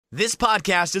This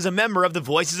podcast is a member of the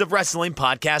Voices of Wrestling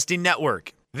Podcasting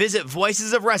Network. Visit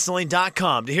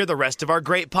voicesofwrestling.com to hear the rest of our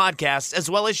great podcasts, as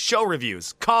well as show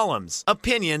reviews, columns,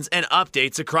 opinions, and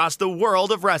updates across the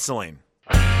world of wrestling.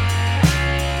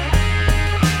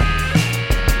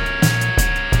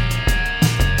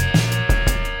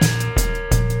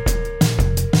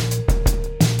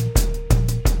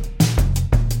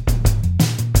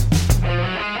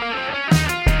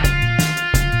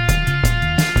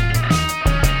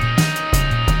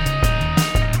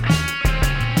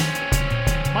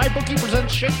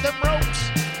 Shake them ropes.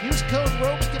 Use code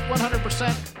ROPES. Get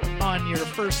 100% on your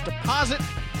first deposit.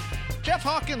 Jeff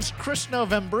Hawkins, Chris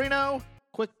Novembrino.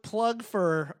 Quick plug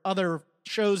for other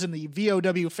shows in the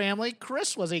VOW family.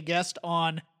 Chris was a guest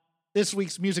on this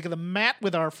week's Music of the Mat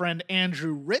with our friend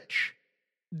Andrew Rich,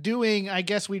 doing, I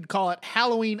guess we'd call it,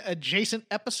 Halloween adjacent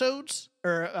episodes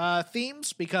or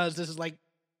themes, because this is like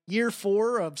year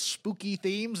 4 of spooky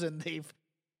themes, and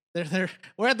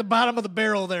we're at the bottom of the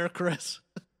barrel there, Chris.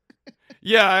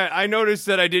 Yeah, I noticed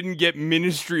that I didn't get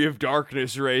Ministry of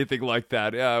Darkness or anything like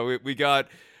that. We got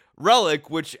Relic,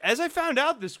 which, as I found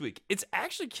out this week, it's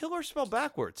actually killer spelled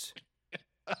backwards.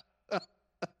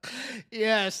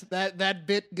 Yes, that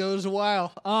bit goes a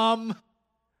while.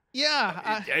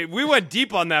 Yeah, we went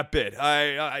deep on that bit.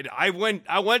 I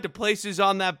went to places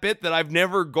on that bit that I've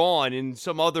never gone in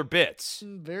some other bits.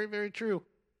 Very, very true.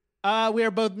 We are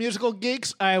both musical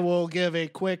geeks. I will give a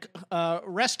quick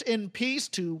rest in peace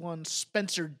to one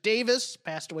Spencer Davis,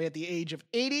 passed away at the age of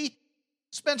 80.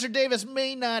 Spencer Davis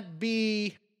may not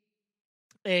be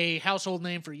a household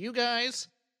name for you guys,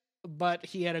 but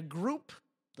he had a group,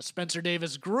 the Spencer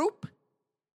Davis Group.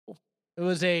 It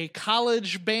was a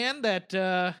college band that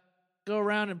go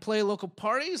around and play local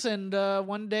parties, and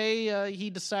one day he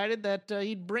decided that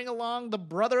he'd bring along the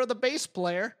brother of the bass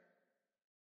player,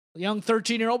 a young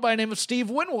 13-year-old by the name of Steve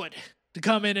Winwood, to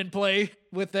come in and play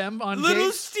with them on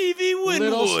Little Stevie Winwood.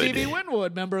 Little Stevie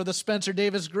Winwood, member of the Spencer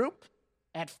Davis Group.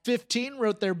 At 15,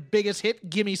 wrote their biggest hit,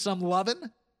 Gimme Some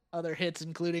Lovin'. Other hits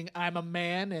including I'm a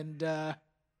Man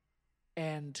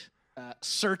and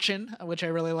Searchin', which I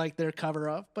really like their cover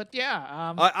of. But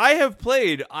yeah. I have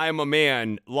played I'm a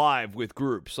Man live with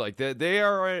groups. Like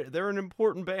they're an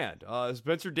important band.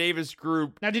 Spencer Davis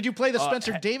Group. Now, did you play the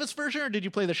Spencer Davis version, or did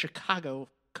you play the Chicago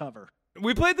cover?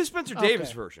 We played the Spencer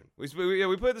Davis version. We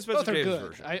played the Spencer Davis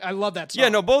version. I love that song. Yeah,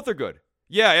 no, both are good.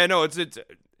 Yeah, no, it's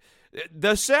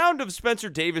the sound of Spencer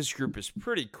Davis Group is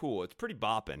pretty cool. It's pretty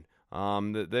bopping.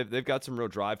 They've got some real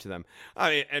drive to them. I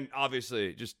mean, and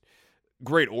obviously just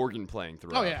great organ playing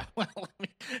throughout. Oh yeah. Well,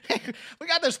 we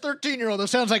got this 13-year-old that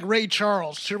sounds like Ray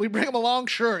Charles. Should we bring him along?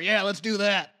 Sure. Yeah, let's do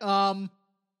that.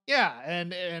 Yeah,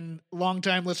 and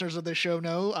longtime listeners of this show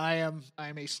know I am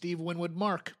a Steve Winwood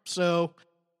mark. So,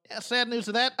 yeah, sad news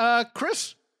to that.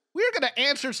 Chris, we are going to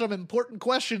answer some important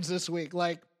questions this week,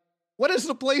 like, what is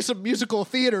the place of musical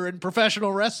theater in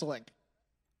professional wrestling?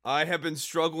 I have been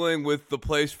struggling with the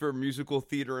place for musical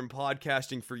theater and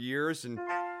podcasting for years, and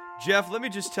Jeff, let me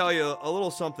just tell you a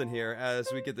little something here as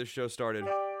we get this show started.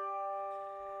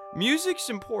 Music's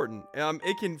important.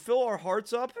 It can fill our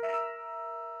hearts up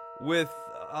with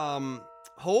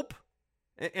hope,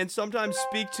 and sometimes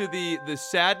speak to the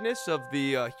sadness of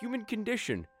the human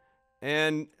condition.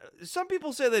 And some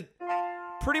people say that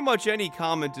pretty much any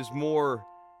comment is more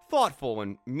thoughtful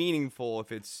and meaningful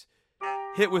if it's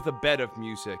hit with a bed of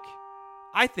music.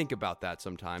 I think about that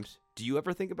sometimes. Do you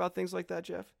ever think about things like that,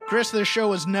 Jeff? Chris, this show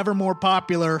was never more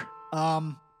popular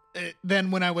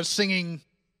than when I was singing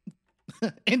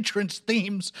entrance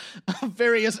themes of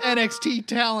various NXT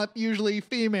talent, usually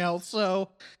female. So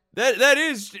that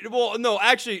is, well, no,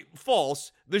 actually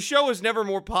false. The show is never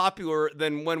more popular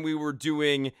than when we were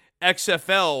doing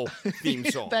XFL theme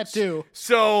songs. That too.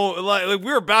 So like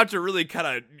we're about to really kind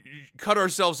of cut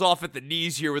ourselves off at the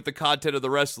knees here with the content of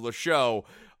the rest of the show.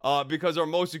 Because our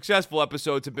most successful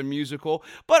episodes have been musical.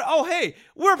 But, oh, hey,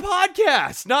 we're a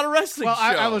podcast, not a wrestling show.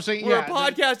 I was saying, we're a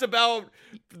podcast about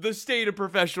the state of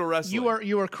professional wrestling.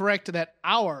 You are correct that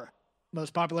our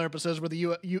most popular episodes were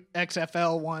the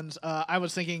XFL ones. I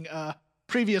was thinking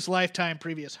previous lifetime,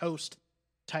 previous host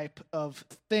type of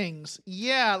things.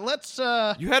 Yeah, let's...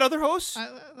 you had other hosts?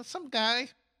 Some guy.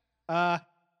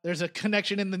 There's a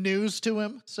connection in the news to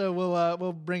him, so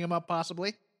we'll bring him up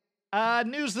possibly.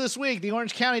 News this week. The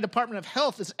Orange County Department of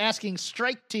Health is asking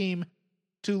Strike Team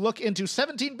to look into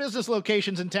 17 business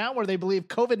locations in town where they believe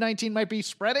COVID-19 might be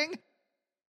spreading.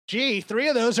 Gee, 3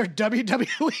 of those are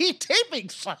WWE taping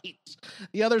sites.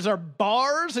 The others are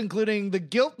bars, including the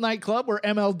Guilt nightclub where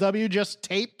MLW just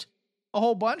taped a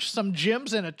whole bunch, some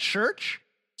gyms and a church,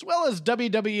 as well as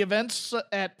WWE events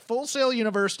at Full Sail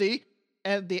University,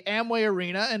 at the Amway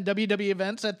Arena and WWE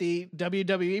events at the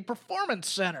WWE Performance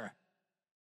Center.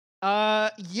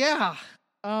 Yeah.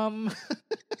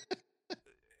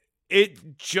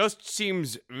 It just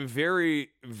seems very,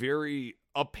 very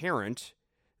apparent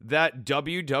that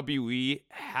WWE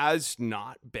has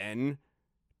not been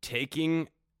taking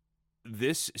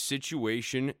this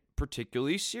situation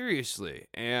particularly seriously.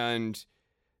 And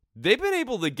they've been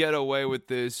able to get away with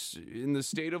this in the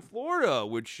state of Florida,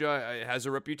 which has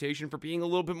a reputation for being a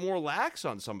little bit more lax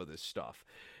on some of this stuff.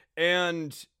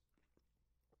 And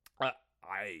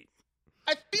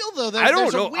I feel, though, that I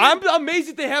don't know. I'm amazed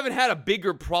that they haven't had a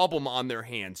bigger problem on their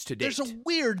hands to date. There's a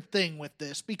weird thing with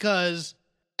this because,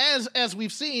 as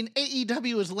we've seen,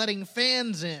 AEW is letting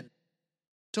fans in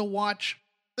to watch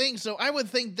things. So I would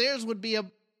think theirs would be a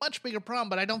much bigger problem,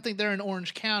 but I don't think they're in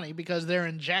Orange County because they're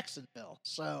in Jacksonville.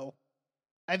 So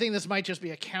I think this might just be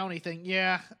a county thing.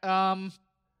 Yeah.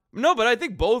 No, but I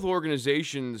think both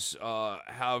organizations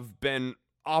have been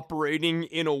operating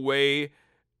in a way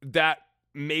that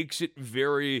makes it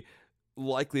very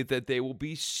likely that they will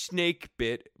be snake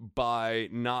bit by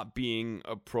not being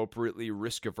appropriately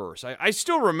risk averse. I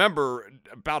still remember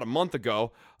about a month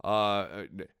ago,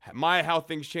 how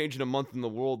things change in a month in the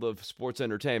world of sports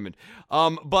entertainment.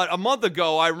 But a month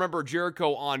ago, I remember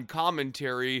Jericho on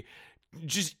commentary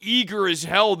just eager as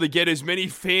hell to get as many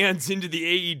fans into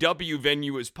the AEW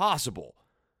venue as possible.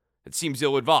 It seems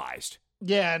ill-advised.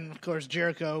 Yeah, and of course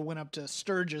Jericho went up to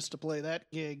Sturgis to play that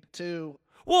gig too.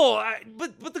 Well,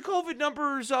 but the COVID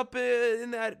numbers up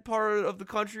in that part of the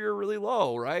country are really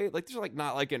low, right? Like there's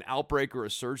not like an outbreak or a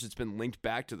surge that's been linked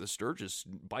back to the Sturgis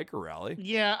biker rally.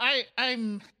 Yeah,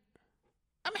 I'm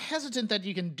hesitant that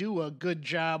you can do a good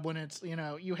job when it's,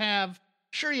 you have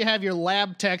your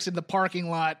lab techs in the parking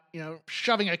lot,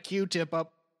 shoving a Q-tip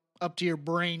up to your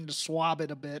brain to swab it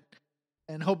a bit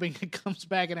and hoping it comes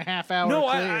back in a half hour. No,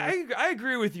 I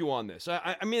agree with you on this.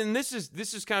 I mean, this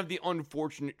is kind of the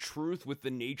unfortunate truth with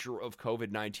the nature of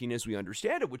COVID-19 as we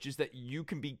understand it, which is that you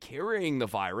can be carrying the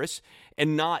virus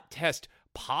and not test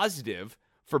positive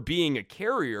for being a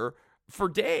carrier for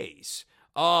days.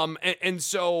 And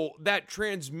so that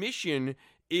transmission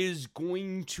is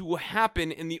going to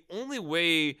happen, and the only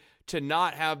way to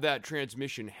not have that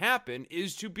transmission happen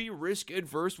is to be risk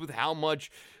adverse with how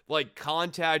much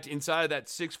contact inside of that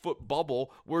 6-foot bubble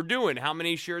we're doing, how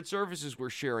many shared services we're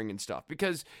sharing and stuff.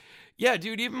 Because, yeah,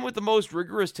 dude, even with the most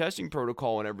rigorous testing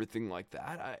protocol and everything like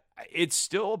that, it's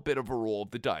still a bit of a roll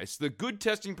of the dice. The good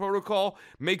testing protocol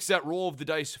makes that roll of the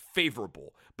dice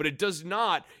favorable, but it does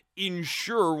not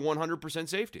ensure 100%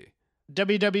 safety.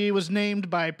 WWE was named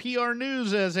by PR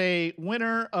News as a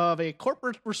winner of a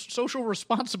Corporate Social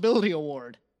Responsibility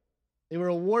Award. They were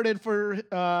awarded for...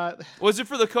 Was it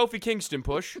for the Kofi Kingston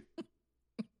push?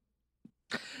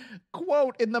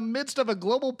 Quote, in the midst of a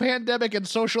global pandemic and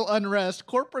social unrest,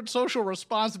 corporate social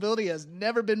responsibility has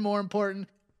never been more important.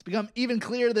 It's become even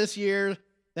clearer this year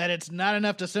that it's not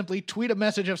enough to simply tweet a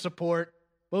message of support.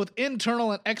 Both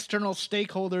internal and external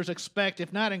stakeholders expect,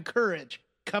 if not encourage,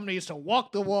 companies to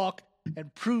walk the walk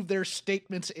and prove their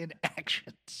statements in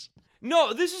actions.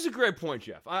 No, this is a great point,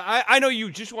 Jeff. I know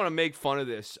you just want to make fun of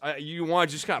this. You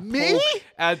want to just kind of poke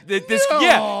at this. No.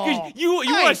 Yeah, you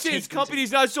want to say this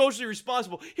company's not socially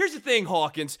responsible. Here's the thing,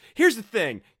 Hawkins. Here's the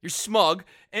thing. You're smug,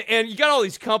 and you got all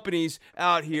these companies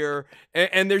out here,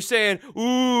 and they're saying,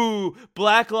 ooh,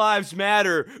 Black Lives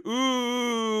Matter.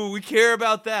 Ooh, we care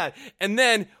about that. And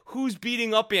then who's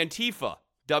beating up Antifa?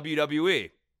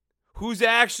 WWE. Who's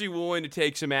actually willing to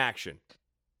take some action?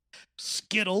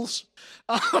 Skittles.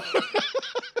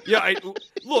 Yeah,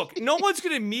 look, no one's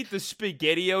going to meet the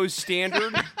SpaghettiOs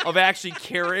standard of actually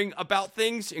caring about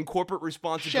things in corporate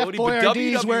responsibility. Chef but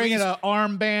WWE's wearing an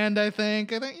armband, I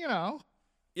think.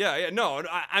 Yeah, no,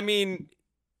 I mean,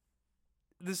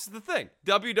 this is the thing.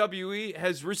 WWE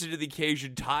has risen to the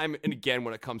occasion time and again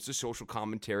when it comes to social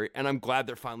commentary, and I'm glad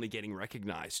they're finally getting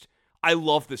recognized. I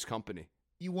love this company.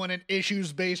 You want an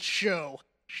issues-based show.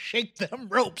 Shake them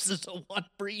ropes is the one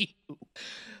for you.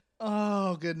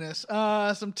 Oh, goodness.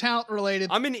 Some talent-related...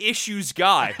 I'm an issues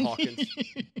guy, Hawkins.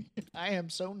 I am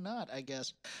so not, I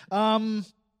guess. Kairi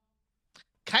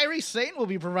Sane will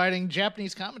be providing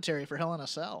Japanese commentary for Hell in a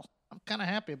Cell. I'm kind of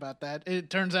happy about that. It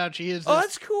turns out she is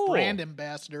that's cool. Brand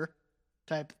ambassador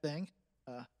type thing.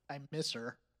 I miss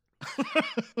her.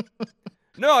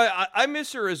 No, I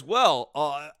miss her as well.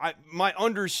 My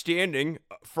understanding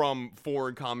from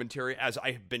foreign commentary, as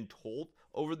I have been told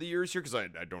over the years here, because I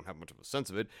don't have much of a sense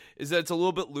of it, is that it's a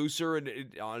little bit looser and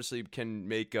it honestly can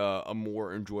make a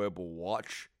more enjoyable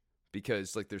watch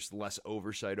because there's less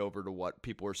oversight over to what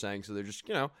people are saying. So they're just,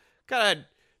 kind of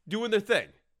doing their thing.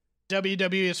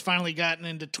 WWE has finally gotten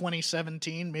into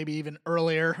 2017, maybe even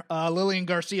earlier. Lillian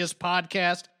Garcia's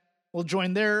podcast will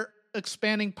join their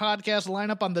expanding podcast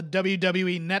lineup on the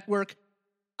WWE Network.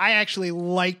 I actually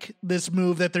like this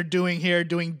move that they're doing here,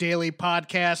 doing daily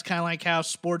podcasts, kind of like how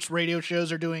sports radio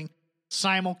shows are doing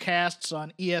simulcasts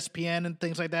on ESPN and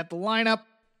things like that. The lineup,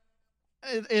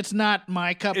 it's not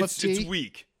my cup of tea. It's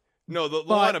weak. No, the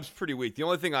lineup's pretty weak. The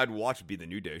only thing I'd watch would be the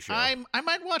New Day show. I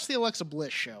might watch the Alexa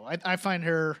Bliss show. I find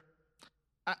her,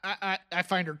 I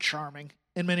find her charming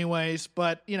in many ways,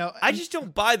 but I just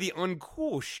don't buy the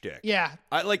uncool shtick. Yeah,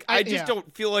 I just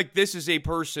don't feel like this is a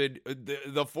person,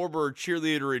 the former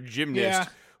cheerleader and gymnast,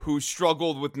 who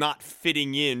struggled with not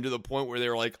fitting in to the point where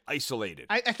they're like isolated.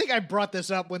 I think I brought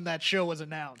this up when that show was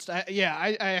announced.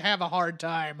 I have a hard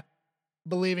time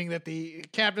believing that the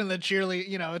captain of the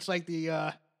cheerleader, it's like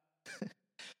the.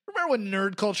 Remember when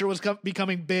nerd culture was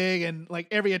becoming big and like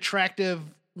every attractive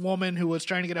woman who was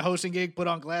trying to get a hosting gig put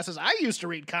on glasses? I used to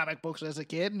read comic books as a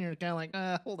kid, and you're kind of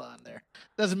like, hold on there.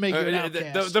 Doesn't make you an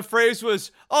outcast. The phrase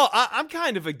was, I'm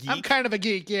kind of a geek. I'm kind of a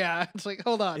geek, yeah. It's like,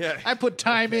 hold on. Yeah. I put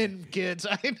time in, kids.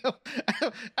 I know.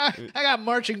 I got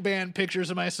marching band pictures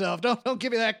of myself. Don't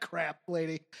give me that crap,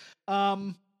 lady.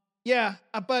 But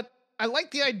I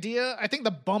like the idea. I think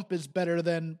the bump is better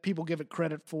than people give it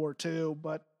credit for, too,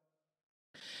 but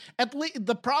at least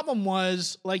the problem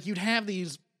was like you'd have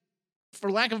these,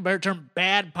 for lack of a better term,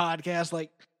 bad podcasts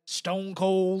like Stone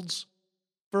Cold's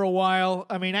for a while.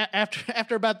 I mean,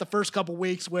 after about the first couple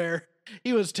weeks where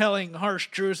he was telling harsh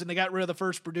truths and they got rid of the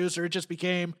first producer, it just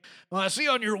became, well, I see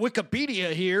on your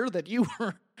Wikipedia here that you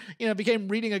were, became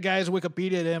reading a guy's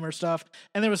Wikipedia to him or stuff.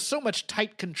 And there was so much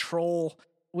tight control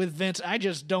with Vince. I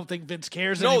just don't think Vince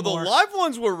cares anymore. No, the live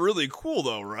ones were really cool,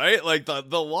 though, right? Like the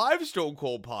live Stone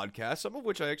Cold podcast, some of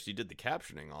which I actually did the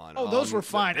captioning on. Oh, those were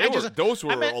fine. Those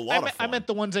were a lot of fun. I meant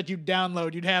the ones that you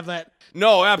download. You'd have that.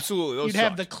 No, absolutely. You'd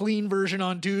have the clean version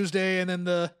on Tuesday, and then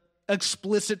the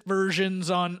explicit versions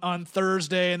on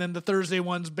Thursday, and then the Thursday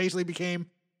ones basically became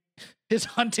his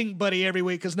hunting buddy every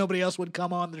week because nobody else would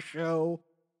come on the show.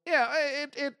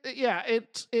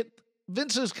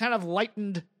 Vince has kind of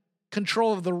lightened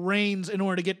control of the reins in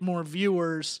order to get more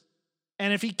viewers.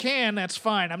 And if he can, that's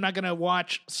fine. I'm not going to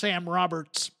watch Sam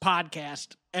Roberts'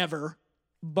 podcast ever,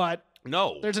 but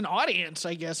there's an audience,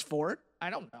 I guess, for it. I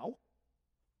don't know.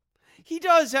 He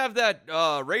does have that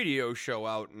radio show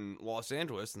out in Los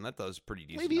Angeles, and that does pretty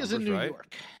decent. Maybe he's in New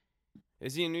York.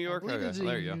 Is he in New York? Okay,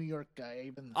 there you go. New York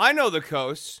guy. I know the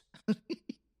coast.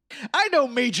 I know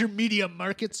major media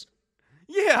markets.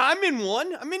 Yeah, I'm in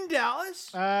one. I'm in Dallas.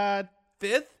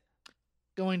 5th.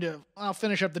 I'll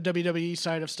finish up the WWE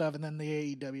side of stuff and then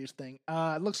the AEW thing.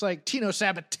 It looks like Tino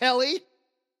Sabbatelli,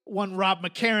 one Rob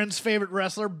McCarran's favorite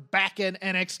wrestler, back in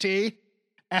NXT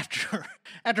after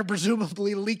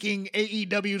presumably leaking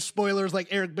AEW spoilers like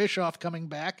Eric Bischoff coming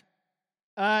back.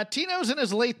 Tino's in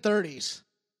his late 30s.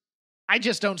 I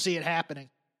just don't see it happening.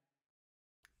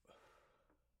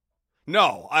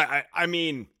 No, I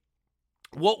mean,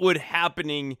 what would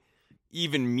happening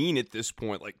even mean at this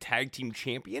point? Like tag team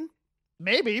champion?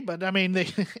 Maybe, but I mean,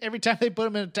 every time they put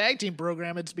him in a tag team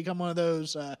program, it's become one of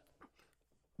those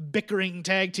bickering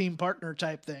tag team partner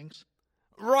type things.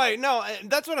 Right. No,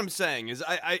 that's what I'm saying. Is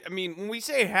I mean, when we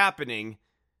say happening,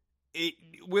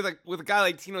 with a guy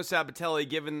like Tino Sabbatelli,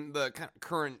 given the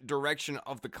current direction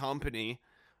of the company,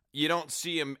 you don't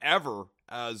see him ever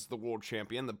as the world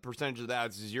champion. The percentage of that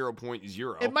is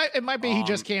 0.0. It might be he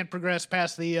just can't progress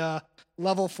past the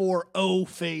level 4 O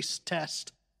face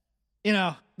test.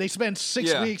 They spend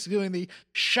 6 weeks doing the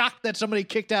shock that somebody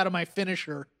kicked out of my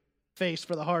finisher face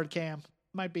for the hard cam.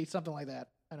 Might be something like that.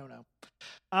 I don't know.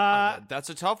 That's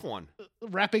a tough one.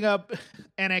 Wrapping up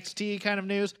NXT kind of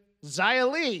news.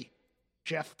 Xia Li,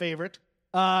 Jeff favorite,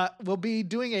 will be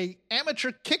doing a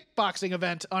amateur kickboxing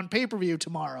event on pay-per-view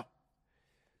tomorrow.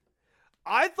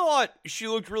 I thought she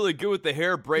looked really good with the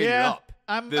hair braided up.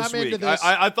 I'm week. into this.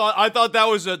 I thought that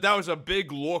was a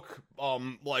big look.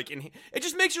 And it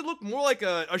just makes her look more like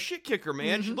a shit kicker,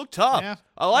 man. Mm-hmm. She looked tough. Yeah,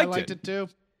 I liked it too.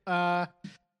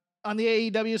 On the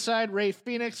AEW side, Rey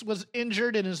Fenix was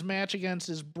injured in his match against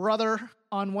his brother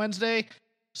on Wednesday,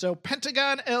 so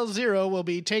Pentagon L0 will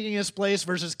be taking his place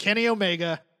versus Kenny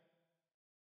Omega.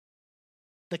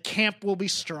 The camp will be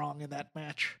strong in that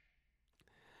match.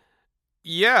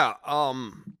 Yeah,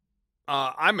 I'm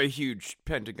a huge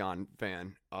Pentagon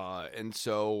fan, and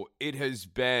so it has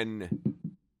been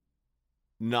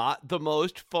not the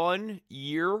most fun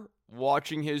year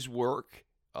watching his work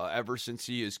ever since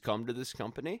he has come to this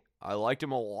company. I liked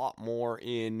him a lot more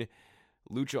in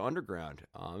Lucha Underground.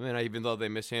 And even though they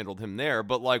mishandled him there,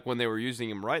 but like when they were using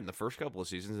him right in the first couple of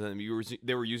seasons, then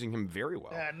they were using him very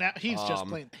well. Now he's just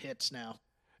playing hits now.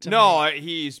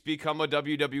 He's become a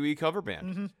WWE cover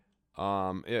band.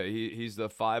 Yeah, he's the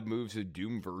 5 Moves of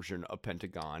Doom version of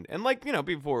Pentagon. And like,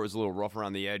 before it was a little rough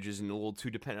around the edges and a little too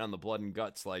dependent on the blood and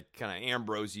guts, like kind of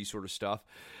Ambrose-y sort of stuff.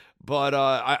 But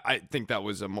I think that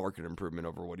was a market improvement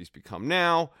over what he's become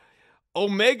now.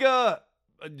 Omega,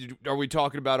 are we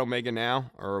talking about Omega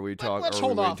now? Or are we talking? Let's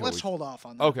hold off. Let's hold off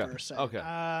on that for a second.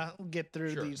 Okay. We'll get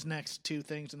through these next 2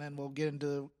 things, and then we'll get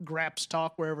into Graps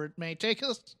talk wherever it may take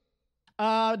us.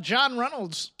 John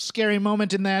Reynolds' scary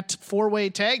moment in that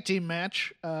 4-way tag team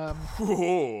match.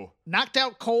 Knocked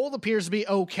out cold, appears to be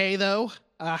okay, though.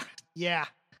 Yeah.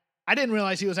 I didn't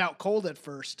realize he was out cold at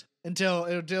first until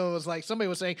it was like somebody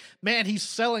was saying, man, he's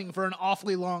selling for an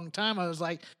awfully long time. I was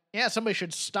like, yeah, somebody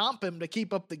should stomp him to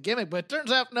keep up the gimmick. But it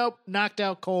turns out, nope, knocked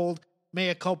out cold.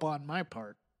 Mea culpa on my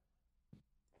part.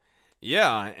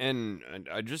 Yeah, and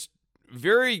I just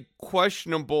very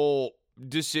questionable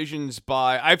decisions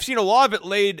by, I've seen a lot of it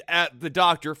laid at the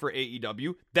doctor for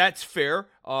AEW. That's fair.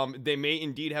 They may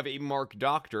indeed have a Mark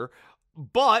Doctor,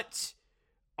 but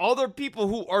other people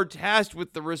who are tasked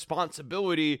with the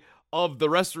responsibility of the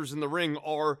wrestlers in the ring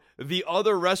are the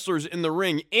other wrestlers in the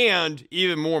ring, and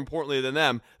even more importantly than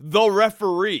them, the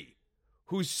referee,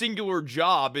 whose singular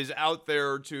job is out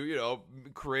there to,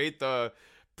 create the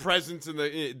presence and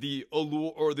the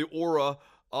allure or the aura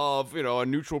of, a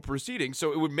neutral proceeding.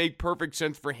 So it would make perfect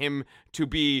sense for him to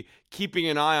be keeping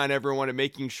an eye on everyone and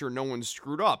making sure no one's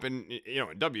screwed up. And, in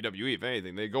WWE, if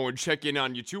anything, they go and check in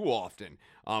on you too often.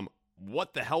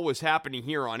 What the hell was happening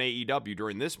here on AEW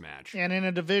during this match? And in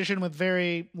a division with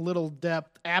very little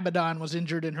depth, Abaddon was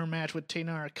injured in her match with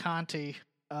Taynara Conti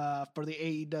for the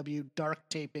AEW Dark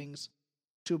tapings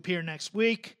to appear next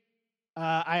week.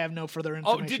 I have no further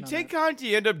information. Did Tay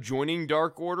Conti end up joining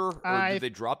Dark Order, or did they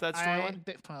drop that storyline?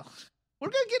 Well, we're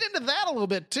going to get into that a little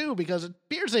bit, too, because it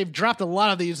appears they've dropped a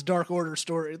lot of these Dark Order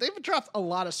stories. They've dropped a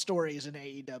lot of stories in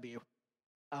AEW.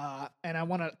 And I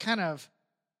want to kind of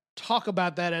talk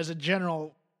about that as a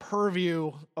general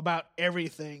purview about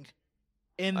everything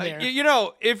in there.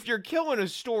 If you're killing a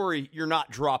story, you're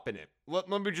not dropping it. Let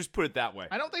me just put it that way.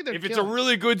 I don't think they're If it's a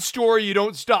really good story, you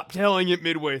don't stop telling it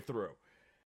midway through.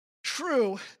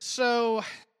 True. So,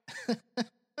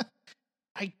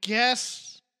 I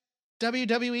guess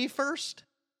WWE first?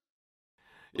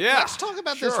 Yeah. Let's talk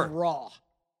about this Raw.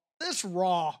 This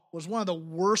Raw was one of the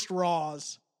worst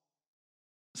Raws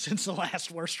since the last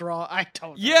worst Raw. I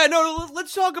don't know. Yeah, no,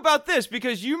 let's talk about this,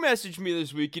 because you messaged me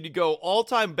this week and you go,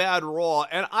 all-time bad Raw,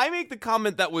 and I make the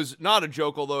comment that was not a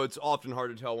joke, although it's often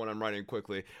hard to tell when I'm writing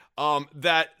quickly,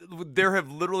 that there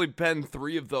have literally been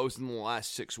 3 of those in the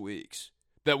last 6 weeks.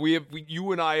 That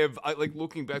you and I have, like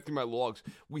looking back through my logs,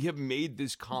 we have made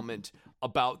this comment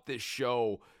about this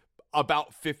show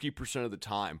about 50% of the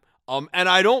time. And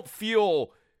I don't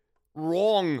feel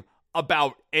wrong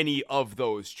about any of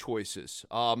those choices.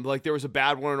 Like there was a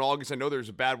bad one in August. I know there's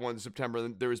a bad one in September.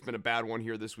 And there has been a bad one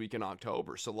here this week in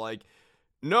October. So like,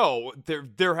 no,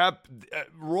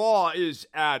 Raw is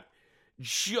at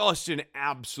just an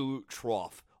absolute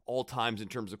trough all times in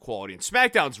terms of quality, and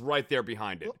SmackDown's right there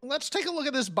behind it. Let's take a look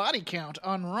at this body count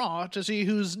on Raw to see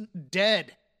who's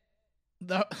dead.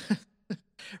 The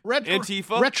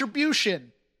Antifa?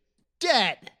 Retribution,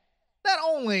 dead. Not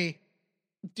only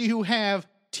do you have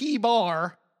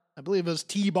T-Bar, I believe it was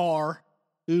T-Bar,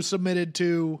 who submitted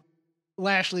to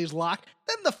Lashley's lock,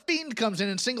 then The Fiend comes in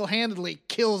and single-handedly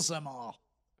kills them all.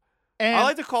 And I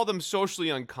like to call them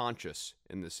socially unconscious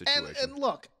in this situation. And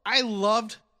look, I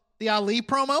loved the Ali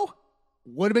promo.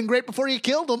 Would have been great before you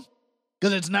killed him,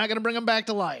 because it's not going to bring him back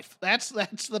to life. That's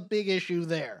the big issue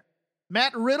there.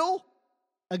 Matt Riddle,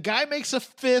 a guy makes a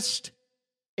fist,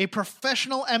 a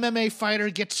professional MMA fighter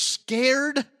gets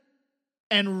scared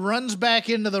and runs back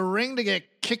into the ring to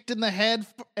get kicked in the head,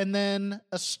 and then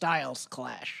a Styles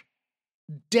clash.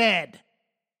 Dead.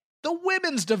 The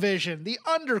women's division, the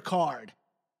undercard.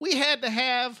 We had to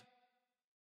have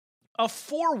a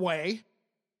 4-way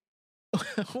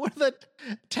with a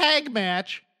tag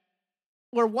match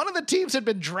where one of the teams had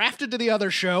been drafted to the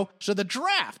other show, so the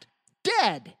draft,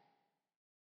 dead.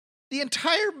 The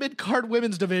entire mid-card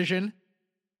women's division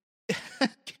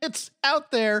gets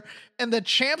out there, and the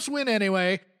champs win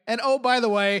anyway, and oh, by the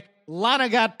way, Lana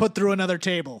got put through another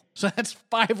table, so that's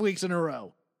 5 weeks in a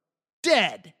row.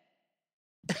 Dead.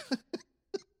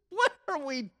 What are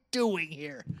we doing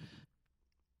here?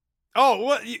 Oh,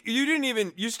 well, you didn't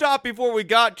even, you stopped before we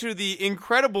got to the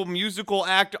incredible musical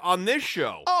act on this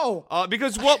show. Oh.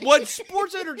 Because what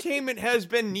sports entertainment has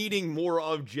been needing more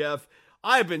of, Jeff,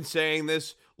 I've been saying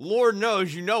this. Lord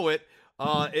knows you know it.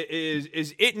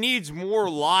 It needs more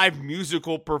live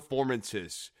musical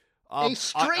performances. A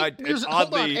straight music.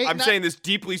 Hold on. I'm saying this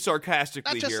deeply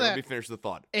sarcastically here. That. Let me finish the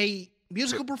thought. A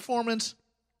musical performance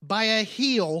by a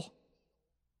heel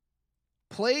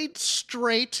played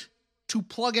straight to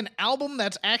plug an album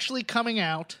that's actually coming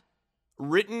out.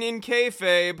 Written in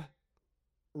kayfabe.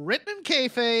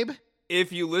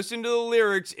 If you listen to the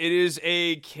lyrics, it is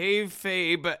a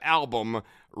kayfabe album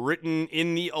written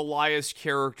in the Elias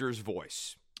character's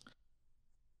voice.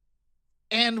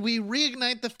 And we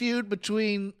reignite the feud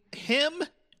between him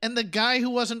and the guy who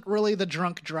wasn't really the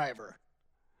drunk driver.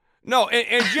 No,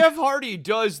 and Jeff Hardy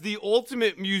does the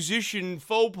ultimate musician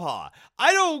faux pas.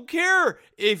 I don't care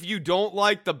if you don't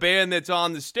like the band that's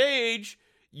on the stage.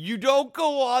 You don't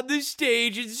go on the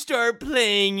stage and start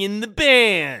playing in the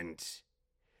band.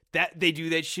 That they do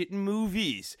that shit in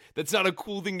movies. That's not a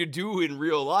cool thing to do in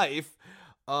real life.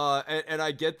 And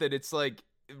I get that it's like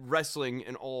wrestling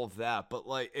and all of that, but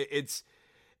like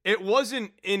it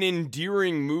wasn't an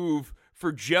endearing move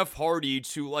for Jeff Hardy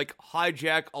to like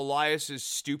hijack Elias's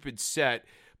stupid set,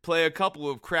 play a couple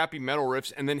of crappy metal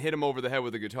riffs, and then hit him over the head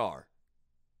with a guitar.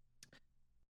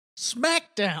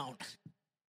 SmackDown.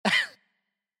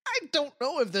 I don't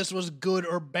know if this was good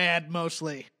or bad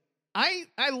mostly. I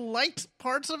liked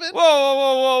parts of it.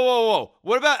 Whoa.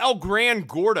 What about El Gran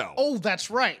Gordo? Oh, that's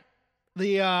right.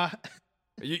 The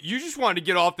You just wanted to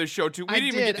get off this show too. We didn't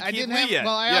even get to Keith Lee yet.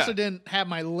 Well, I also didn't have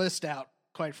my list out,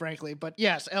 quite frankly. But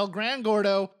yes, El Gran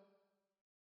Gordo,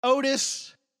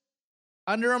 Otis,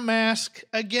 under a mask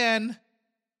again.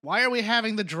 Why are we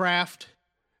having the draft?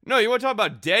 No, you want to talk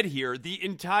about dead here? The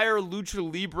entire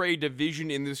Lucha Libre division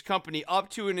in this company, up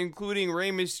to and including Rey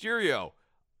Mysterio,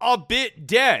 a bit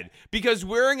dead because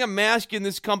wearing a mask in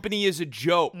this company is a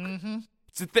joke. Mm-hmm.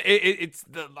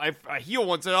 A heel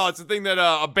once said, it's the thing that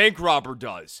a bank robber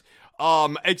does.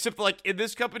 Except like in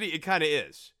this company, it kind of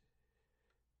is.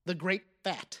 The Great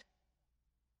Fat.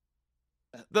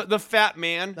 The fat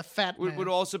man. The fat man would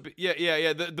also be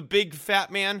the big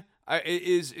fat man.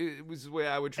 It was the way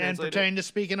I would translate it. And pretending to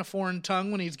speak in a foreign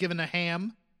tongue when he's given a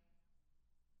ham.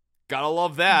 Gotta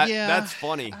love that. Yeah, that's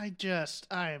funny.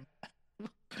 I'm.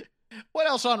 What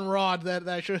else on Raw that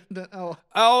I should?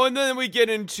 And then we get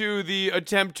into the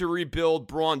attempt to rebuild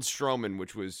Braun Strowman,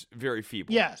 which was very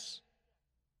feeble. Yes.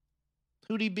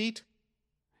 Who'd he beat?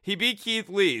 He beat Keith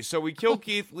Lee, so we kill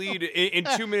Keith Lee in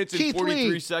 2 minutes and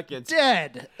 43 seconds.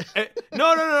 Dead.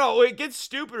 No. It gets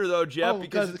stupider though, Jeff,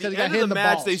 because at the end of the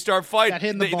match they start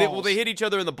fighting. They hit each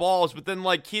other in the balls, but then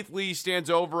like Keith Lee stands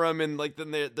over him, and like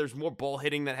then there's more ball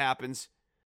hitting that happens.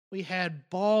 We had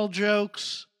ball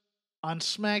jokes on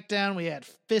SmackDown. We had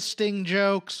fisting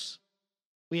jokes.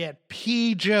 We had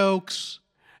pee jokes.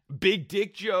 Big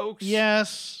dick jokes.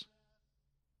 Yes.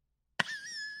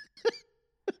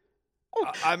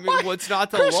 I mean, what's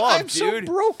not to Chris, love, I'm dude?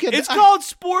 so broken. It's called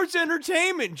sports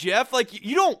entertainment, Jeff. Like,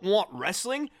 you don't want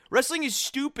wrestling. Wrestling is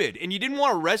stupid, and you didn't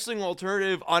want a wrestling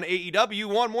alternative on AEW. You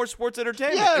want more sports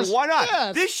entertainment, yes, and why not?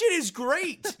 Yes. This shit is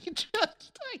great.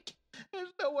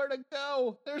 There's nowhere to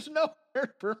go. There's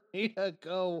nowhere for me to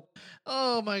go.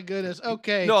 Oh my goodness.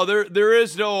 Okay. No, there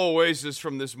is no oasis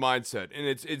from this mindset, and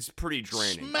it's pretty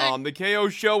draining. The KO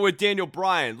show with Daniel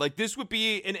Bryan, like this would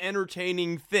be an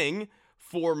entertaining thing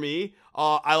for me.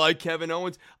 I like Kevin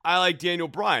Owens. I like Daniel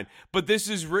Bryan. But this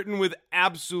is written with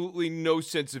absolutely no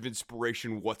sense of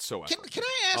inspiration whatsoever. Can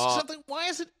I ask something? Why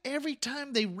is it every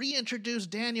time they reintroduce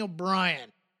Daniel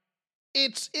Bryan,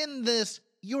 it's in this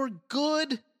you're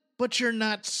good, but you're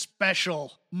not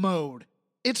special mode?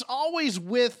 It's always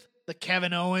with the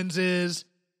Kevin Owenses,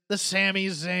 the Sami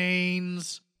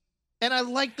Zayns. And I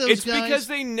like those guys. It's because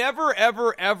they never,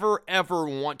 ever, ever, ever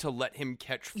want to let him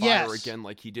catch fire again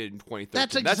like he did in 2013.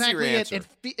 That's exactly That's your answer.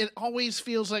 It always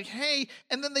feels like, hey,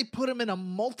 and then they put him in a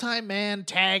multi-man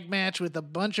tag match with a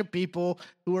bunch of people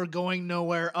who are going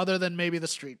nowhere other than maybe the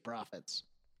Street Profits.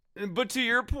 But to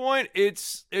your point,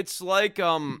 it's like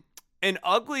an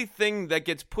ugly thing that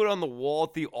gets put on the wall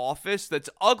at the office that's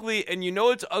ugly, and you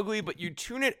know it's ugly, but you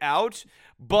tune it out,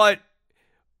 but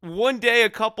one day,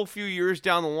 a few years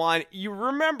down the line, you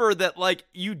remember that, like,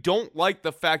 you don't like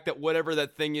the fact that whatever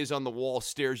that thing is on the wall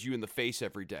stares you in the face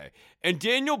every day. And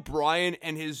Daniel Bryan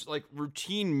and his, like,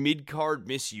 routine mid-card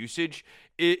misusage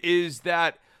is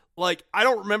that, like, I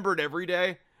don't remember it every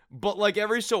day, but, like,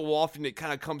 every so often it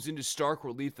kind of comes into stark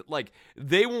relief that, like,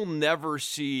 they will never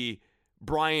see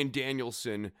Bryan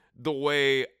Danielson the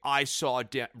way I saw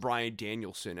Bryan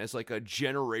Danielson as, like, a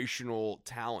generational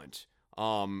talent.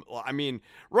 I mean,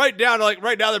 right now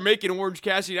they're making Orange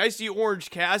Cassidy. I see Orange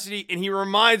Cassidy, and he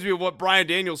reminds me of what Bryan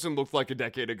Danielson looked like a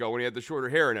decade ago when he had the shorter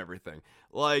hair and everything.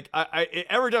 Like, I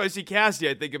every time I see Cassidy,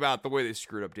 I think about the way they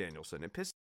screwed up Danielson. It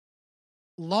pissed.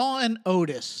 Law and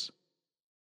Otis.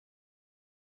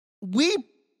 We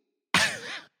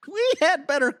had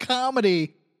better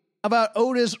comedy about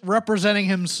Otis representing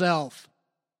himself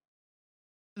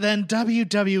than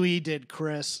WWE did,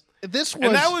 Chris. And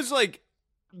that was like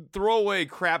throwaway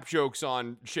crap jokes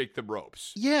on Shake the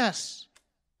Ropes. Yes.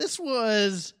 This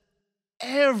was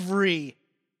every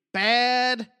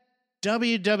bad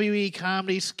WWE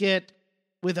comedy skit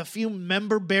with a few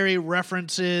member berry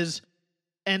references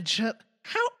and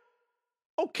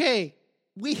okay,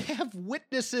 we have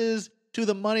witnesses to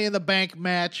the Money in the Bank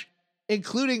match,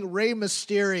 including Rey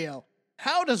Mysterio.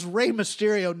 How does Rey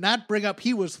Mysterio not bring up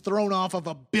he was thrown off of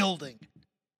a building?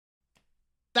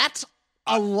 That's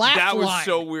a laugh line. That was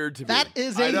so weird to me. That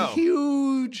is a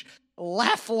huge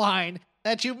laugh line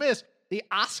that you missed. The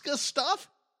Asuka stuff,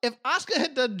 if Asuka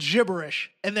had done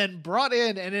gibberish and then brought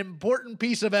in an important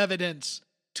piece of evidence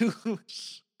to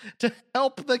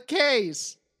help the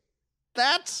case,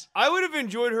 I would have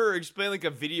enjoyed her explain like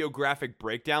a videographic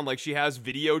breakdown, like she has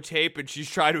videotape and she's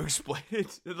trying to explain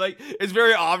it. Like, it's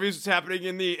very obvious what's happening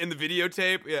in the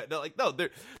videotape. Yeah,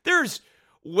 there's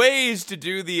ways to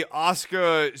do the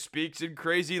Asuka speaks in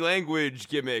crazy language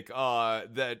gimmick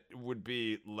that would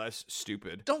be less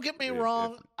stupid. Don't get me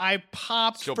wrong, I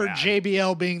popped for bad.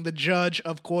 JBL being the judge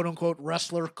of quote-unquote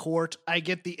wrestler court. I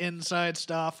get the inside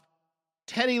stuff.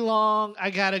 Teddy Long, I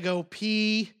gotta go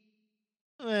pee.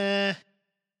 I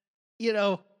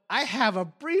have a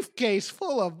briefcase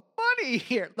full of money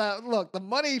here. Look, the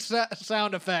money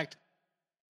sound effect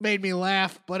made me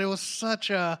laugh, but it was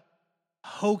such a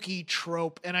hokey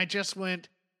trope, and I just went,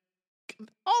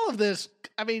 all of this,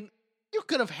 I mean, you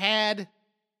could have had,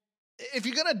 if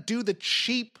you're going to do the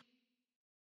cheap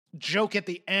joke at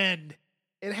the end,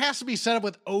 it has to be set up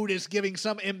with Otis giving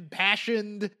some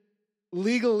impassioned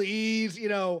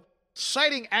legalese,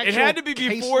 citing actual It had to be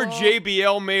before law.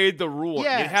 JBL made the ruling.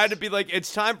 Yes. It had to be like,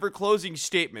 it's time for closing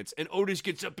statements. And Otis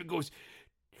gets up and goes,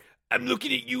 I'm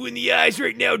looking at you in the eyes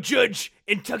right now, Judge.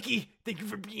 And Tucky, thank you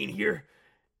for being here.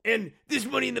 And this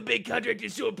Money in the Bank contract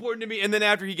is so important to me. And then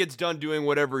after he gets done doing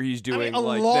whatever he's doing,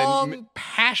 long,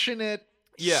 passionate,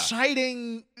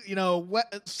 citing,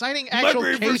 citing actual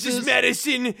Marbury cases. versus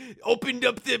Madison opened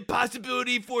up the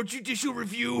possibility for judicial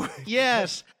review.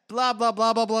 Yes. Blah, blah,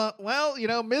 blah, blah, blah.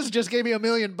 Well, Miz just gave me $1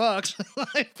 million.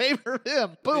 I favor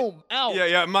him. Boom. Out.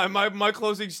 Yeah. My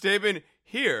closing statement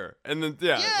here. And then,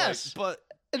 yes. But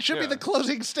it should be the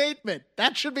closing statement.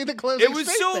 That should be the closing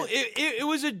statement. It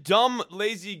was a dumb,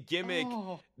 lazy gimmick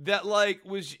that,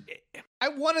 was... I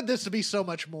wanted this to be so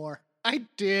much more. I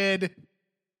did.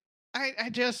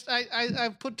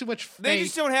 I put too much faith. They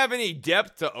just don't have any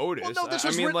depth to Otis. Well, no,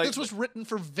 this was written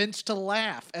for Vince to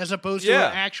laugh as opposed to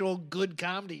an actual good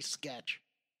comedy sketch.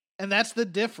 And that's the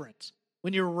difference.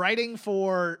 When you're writing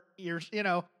for there's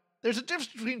a difference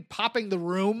between popping the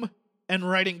room and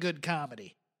writing good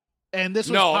comedy. And this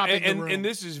was popping the room. And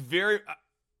this is very,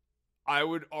 I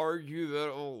would argue that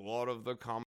a lot of the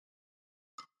comedy.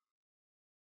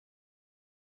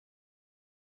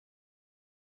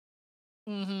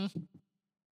 Mm-hmm.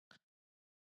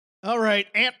 All right,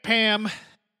 Aunt Pam.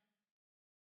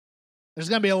 There's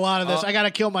gonna be a lot of this. I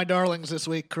gotta kill my darlings this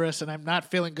week, Chris, and I'm not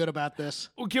feeling good about this.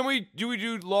 Well, do we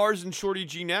do Lars and Shorty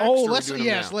G next? Oh,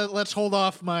 let's hold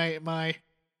off my.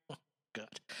 Oh,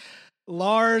 God,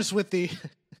 Lars with the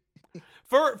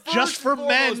just for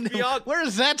men. Where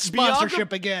is that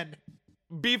sponsorship again?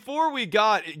 Before we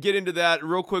get into that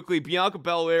real quickly, Bianca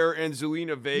Belair and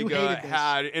Zelina Vega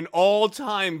had an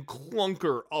all-time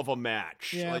clunker of a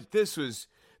match. Yeah. Like this was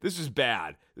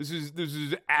bad. This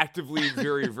is actively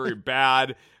very, very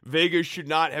bad. Vega should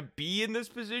not be in this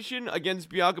position against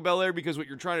Bianca Belair because what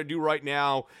you're trying to do right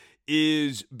now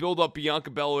is build up Bianca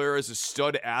Belair as a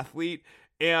stud athlete.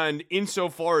 And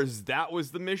insofar as that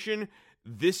was the mission,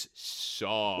 this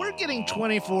sucks. We're getting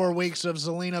 24 weeks of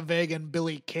Zelina Vega and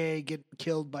Billie Kay getting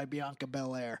killed by Bianca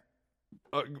Belair.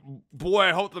 Boy,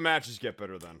 I hope the matches get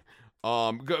better then.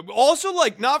 Also,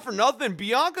 not for nothing,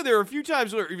 Bianca, there are a few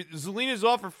times where Zelina's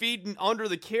off her feet and under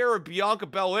the care of Bianca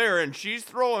Belair, and she's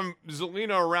throwing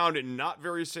Zelina around in not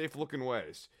very safe looking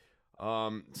ways.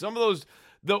 Some of those,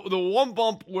 the one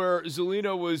bump where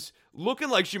Zelina was looking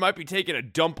like she might be taking a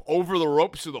dump over the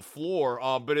ropes to the floor,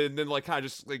 but then kind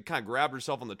of grabbed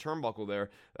herself on the turnbuckle there.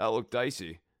 That looked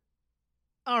dicey.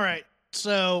 All right,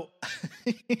 so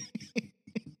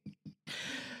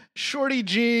Shorty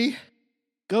G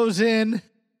goes in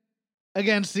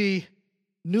against the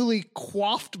newly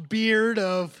coiffed beard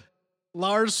of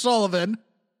Lars Sullivan.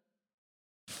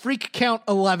 Freak count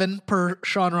 11 per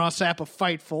Sean Ross Sapp of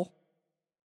Fightful.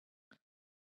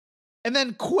 And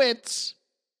then quits,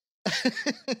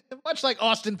 much like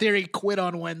Austin Theory quit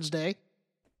on Wednesday.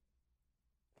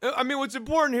 I mean, what's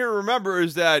important here to remember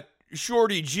is that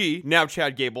Shorty G, now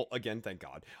Chad Gable, again, thank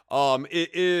God,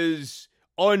 is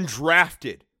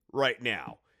undrafted right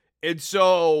now. And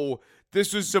so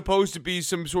this was supposed to be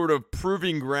some sort of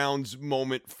proving grounds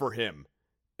moment for him.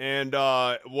 And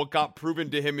what got proven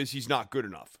to him is he's not good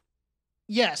enough.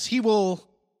 Yes, he'll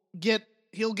get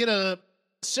a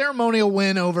ceremonial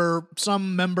win over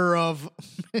some member of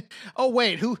oh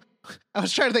wait, who I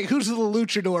was trying to think who's the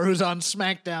luchador who's on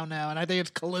SmackDown now, and I think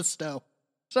it's Kalisto.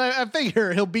 So I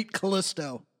figure he'll beat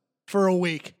Kalisto for a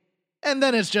week. And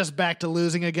then it's just back to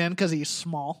losing again because he's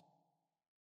small.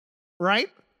 Right?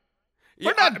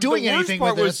 We're not doing anything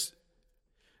with this.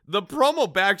 The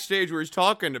promo backstage where he's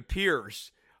talking to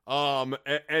Pierce, and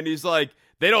he's like,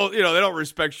 they don't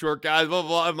respect short guys, blah, blah,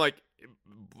 blah. I'm like,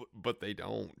 but they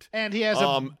don't. And he has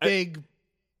a big,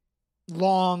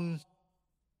 long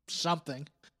something.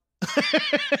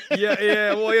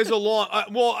 yeah. Well, he has a long.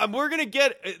 We're gonna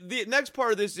get the next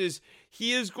part of this is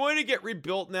he is going to get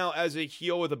rebuilt now as a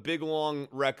heel with a big long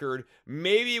record.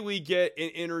 Maybe we get an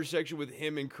intersection with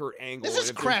him and Kurt Angle. This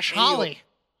is Crash Holly,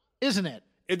 isn't it?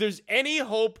 If there's any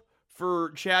hope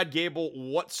for Chad Gable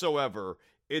whatsoever,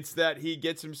 it's that he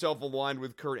gets himself aligned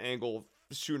with Kurt Angle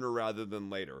sooner rather than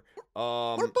later.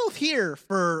 We're both here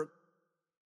for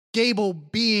Gable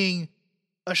being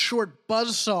a short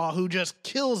buzzsaw who just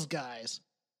kills guys,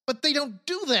 but they don't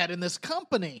do that in this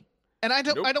company. And I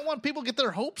don't want people to get their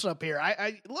hopes up here.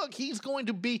 Look, he's going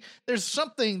to be. There's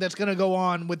something that's going to go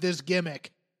on with this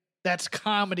gimmick that's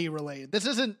comedy related. This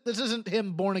isn't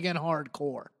him born again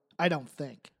hardcore. I don't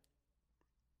think.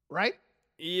 Right?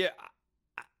 Yeah,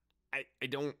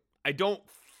 I don't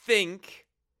think,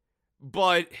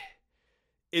 but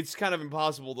it's kind of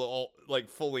impossible to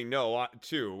fully know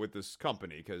too with this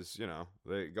company because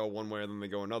they go one way and then they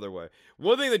go another way.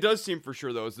 One thing that does seem for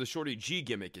sure though is the Shorty G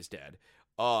gimmick is dead,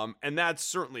 and that's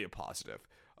certainly a positive.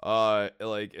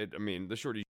 The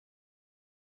Shorty.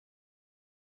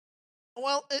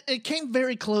 Well, it came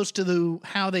very close to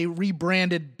how they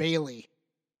rebranded Bayley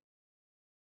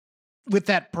with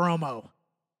that promo.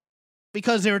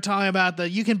 Because they were talking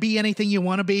about you can be anything you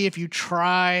want to be if you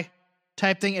try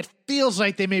type thing. It feels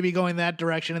like they may be going that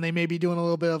direction and they may be doing a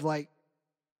little bit of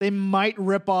they might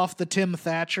rip off the Tim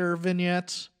Thatcher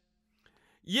vignettes.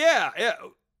 Yeah.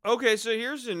 Okay, so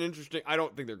here's an interesting, I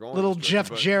don't think they're going little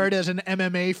Jeff Jarrett as an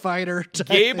MMA fighter.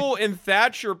 Gable and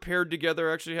Thatcher paired together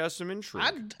actually has some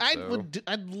intrigue.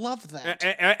 I'd love that.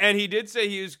 And he did say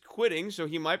he was quitting, so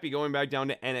he might be going back down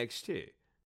to NXT.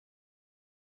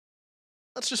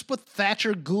 Let's just put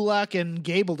Thatcher, Gulak, and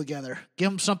Gable together. Give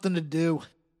them something to do.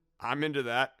 I'm into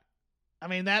that. I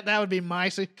mean, that would be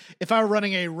if I were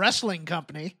running a wrestling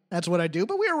company, that's what I do.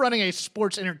 But we are running a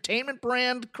sports entertainment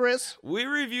brand, Chris. We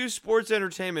review sports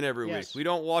entertainment every week. We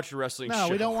don't watch wrestling shows. No,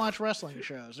 we don't watch wrestling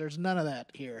shows. There's none of that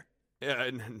here.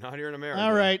 Yeah, not here in America.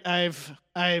 All right,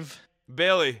 I've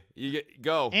Bailey,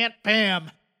 go. Aunt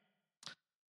Pam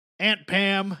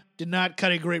did not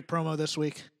cut a great promo this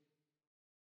week.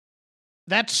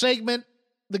 That segment,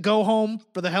 the go home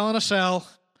for the Hell in a Cell,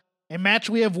 a match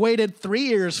we have waited 3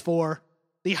 years for,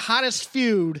 the hottest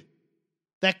feud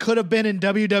that could have been in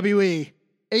WWE,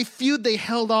 a feud they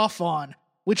held off on,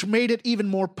 which made it even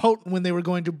more potent when they were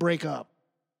going to break up.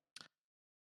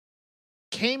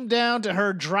 Came down to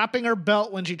her dropping her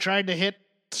belt when she tried to hit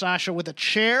Sasha with a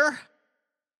chair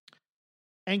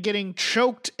and getting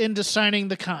choked into signing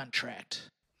the contract.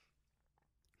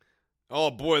 Oh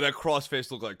boy, that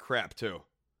crossface looked like crap too.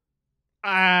 In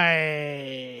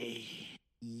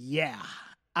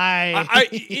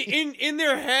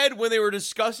their head when they were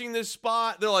discussing this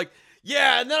spot, they're like,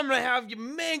 yeah, and then I'm gonna have you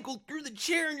mangled through the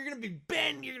chair, and you're gonna be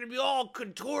bent, you're gonna be all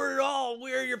contorted, all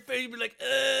weird, your face be like,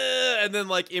 and then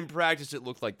in practice it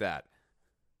looked like that.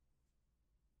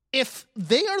 If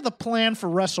they are the plan for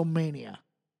WrestleMania,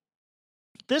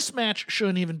 this match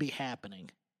shouldn't even be happening,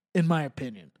 in my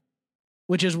opinion.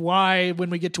 Which is why when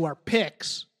we get to our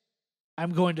picks,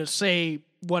 I'm going to say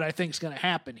what I think is going to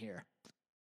happen here.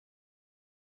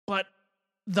 But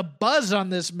the buzz on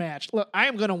this match, look, I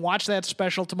am going to watch that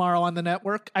special tomorrow on the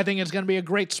network. I think it's going to be a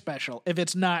great special if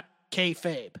it's not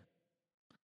kayfabe.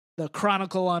 The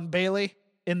Chronicle on Bayley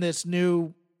in this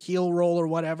new heel role or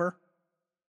whatever.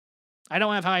 I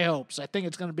don't have high hopes. I think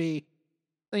it's going to be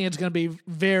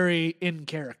very in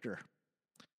character.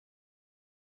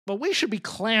 but we should be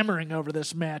clamoring over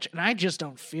this match, and I just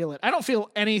don't feel it. I don't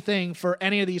feel anything for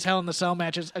any of these Hell in a Cell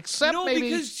matches, except maybe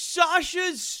because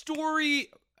Sasha's story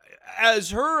as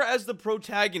the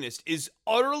protagonist is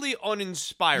utterly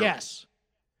uninspiring. Yes.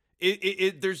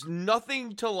 There's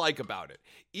nothing to like about it.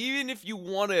 Even if you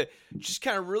want to just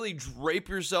kind of really drape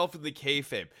yourself in the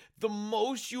kayfabe, the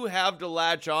most you have to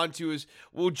latch onto is,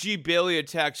 well, gee, Bayley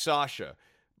attacked Sasha.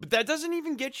 But that doesn't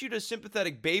even get you to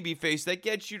sympathetic babyface. That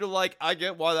gets you to, like, I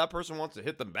get why that person wants to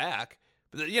hit them back.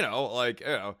 But,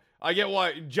 I get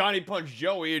why Johnny punched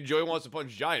Joey and Joey wants to punch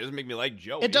Johnny. It doesn't make me like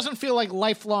Joey. It doesn't feel like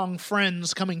lifelong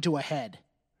friends coming to a head.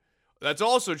 That's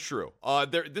also true.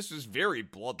 This is very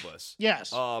bloodless.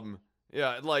 Yes.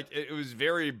 Yeah, like, it was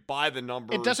very by the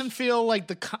numbers. It doesn't feel like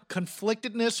the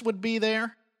conflictedness would be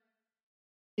there,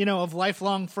 of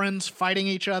lifelong friends fighting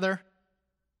each other.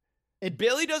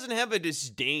 Bayley doesn't have a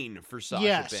disdain for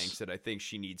Sasha Banks that I think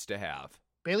she needs to have.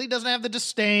 Bayley doesn't have the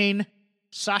disdain.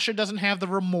 Sasha doesn't have the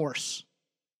remorse.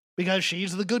 Because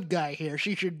she's the good guy here.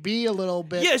 She should be a little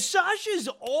bit... Yeah, Sasha's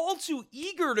all too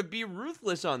eager to be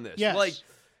ruthless on this. Yes. Like,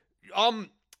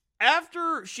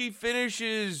 after she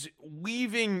finishes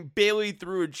weaving Bayley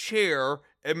through a chair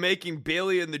and making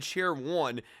Bayley in the chair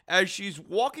one, as she's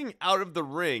walking out of the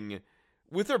ring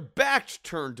with her back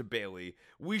turned to Bayley,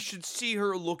 we should see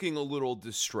her looking a little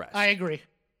distressed. I agree.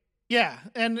 Yeah,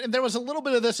 and there was a little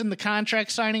bit of this in the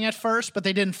contract signing at first, but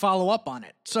they didn't follow up on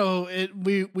it. So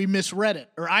we misread it,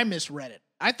 or I misread it.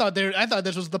 I thought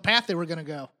this was the path they were going to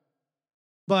go.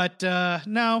 But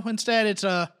no, instead it's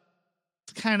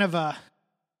kind of a...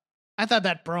 I thought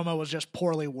that promo was just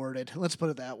poorly worded. Let's put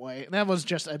it that way. That was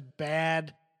just a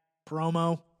bad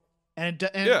promo. And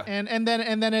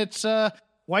then it's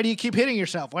why do you keep hitting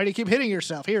yourself? Why do you keep hitting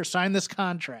yourself? Here, sign this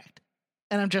contract.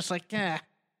 And I'm just like, I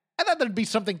thought there'd be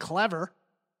something clever.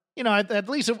 At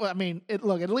least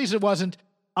at least it wasn't,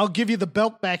 I'll give you the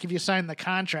belt back if you sign the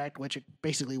contract, which it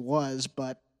basically was,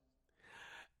 but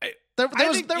I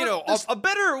think a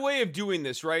better way of doing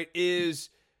this, right, is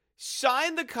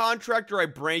sign the contract or I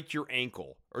break your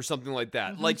ankle or something like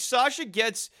that. Mm-hmm. Like Sasha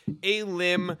gets a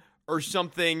limb or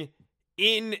something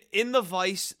in the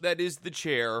vice that is the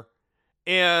chair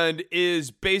and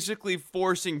is basically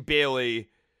forcing Bayley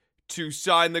to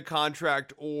sign the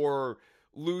contract or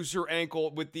lose her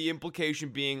ankle, with the implication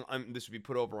being, this would be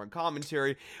put over on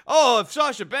commentary, if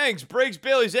Sasha Banks breaks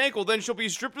Bayley's ankle, then she'll be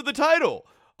stripped of the title.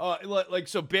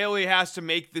 So Bayley has to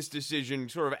make this decision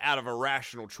sort of out of a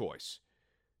rational choice.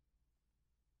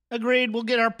 Agreed. We'll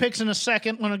get our picks in a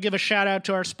second. I want to give a shout out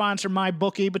to our sponsor,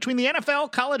 MyBookie. Between the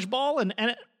NFL, college ball, and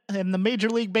the Major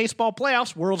League Baseball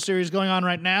playoffs, World Series going on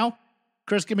right now.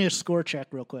 Chris, give me a score check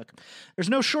real quick. There's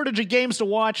no shortage of games to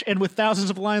watch, and with thousands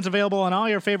of lines available on all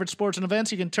your favorite sports and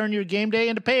events, you can turn your game day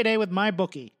into payday with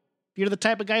MyBookie. If you're the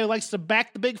type of guy who likes to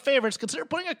back the big favorites, consider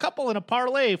putting a couple in a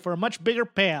parlay for a much bigger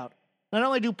payout. Not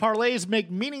only do parlays make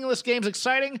meaningless games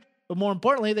exciting, but more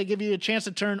importantly, they give you a chance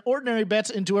to turn ordinary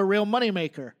bets into a real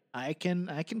moneymaker. I can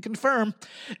confirm.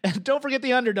 And don't forget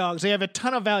the underdogs. They have a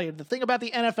ton of value. The thing about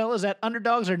the NFL is that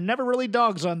underdogs are never really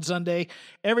dogs on Sunday.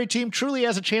 Every team truly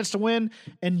has a chance to win,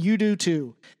 and you do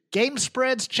too. Game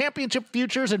spreads, championship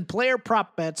futures, and player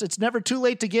prop bets. It's never too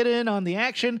late to get in on the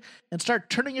action and start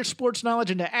turning your sports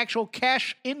knowledge into actual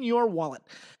cash in your wallet.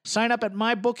 Sign up at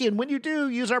MyBookie, and when you do,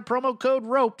 use our promo code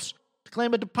ROPES to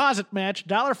claim a deposit match,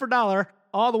 dollar for dollar,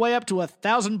 all the way up to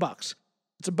 $1,000.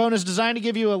 It's a bonus designed to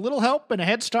give you a little help and a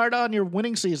head start on your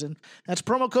winning season. That's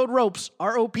promo code ROPES,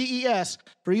 ROPES,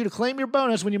 for you to claim your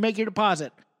bonus when you make your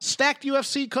deposit. Stacked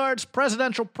UFC cards,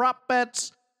 presidential prop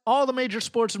bets, all the major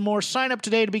sports and more. Sign up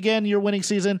today to begin your winning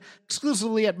season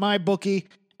exclusively at MyBookie,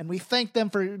 and we thank them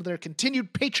for their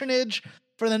continued patronage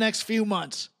for the next few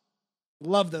months.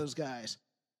 Love those guys.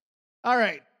 All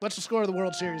right, what's the score of the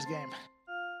World Series game?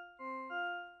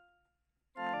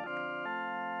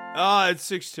 It's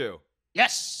 6-2.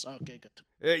 Yes. Okay,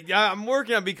 good. Yeah, I'm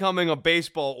working on becoming a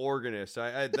baseball organist.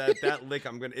 That lick,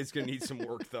 it's gonna need some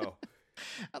work though.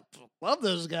 I love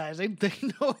those guys. They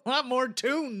know a lot more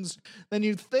tunes than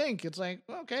you think. It's like,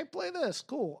 okay, play this,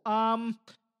 cool.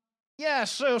 Yeah.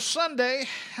 So Sunday,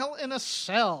 Hell in a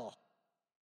Cell,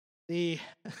 the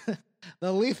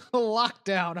lethal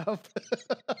lockdown of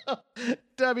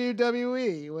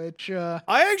WWE, which I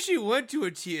actually went to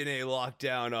a TNA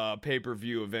lockdown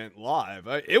pay-per-view event live.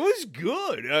 It was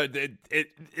good.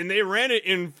 And they ran it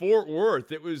in Fort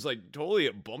Worth. It was like totally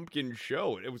a bumpkin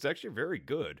show. It was actually very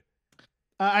good.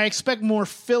 I expect more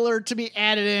filler to be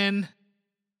added in.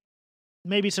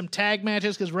 Maybe some tag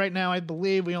matches, because right now I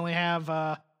believe we only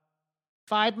have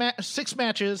 5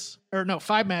 matches.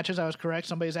 I was correct.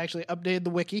 Somebody's actually updated the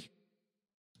wiki.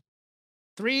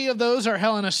 3 of those are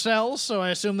Hell in a Cell, so I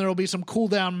assume there will be some cool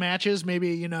down matches.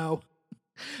 Maybe,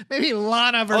 maybe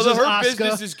Lana versus Although her Asuka.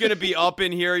 business is going to be up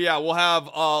in here. Yeah, we'll have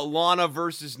Lana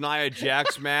versus Nia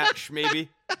Jax match, maybe.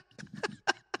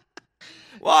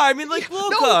 Well, I mean, like,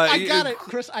 look. No, I got it,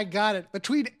 Chris. I got it.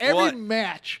 Between every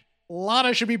match,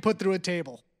 Lana should be put through a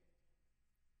table.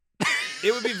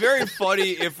 It would be very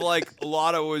funny if, like,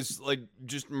 Lana was, like,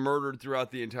 just murdered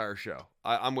throughout the entire show.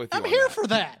 I'm with you. I'm here for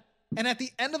that. And at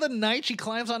the end of the night, she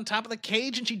climbs on top of the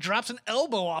cage and she drops an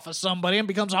elbow off of somebody and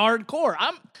becomes hardcore.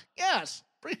 Yes.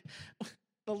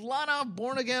 The Lana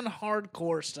born again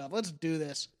hardcore stuff. Let's do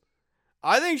this.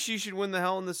 I think she should win the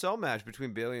Hell in the Cell match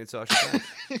between Bayley and Sasha Banks.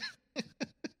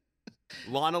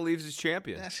 Lana leaves as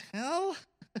champion. That hell?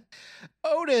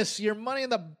 Otis, your Money in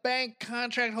the Bank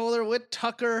contract holder with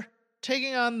Tucker,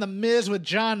 taking on The Miz with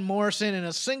John Morrison in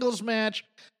a singles match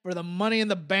for the Money in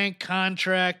the Bank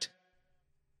contract.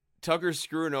 Tucker's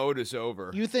screwing Otis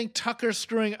over. You think Tucker's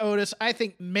screwing Otis? I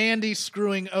think Mandy's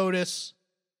screwing Otis.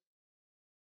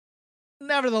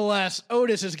 Nevertheless,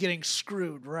 Otis is getting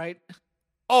screwed, right?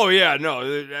 Oh, yeah, no,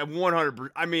 100%.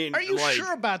 I mean, are you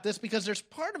sure about this? Because there's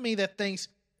part of me that thinks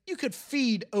you could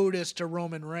feed Otis to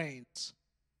Roman Reigns.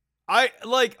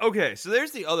 Okay, so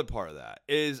there's the other part of that,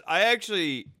 is I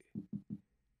actually,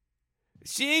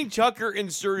 seeing Tucker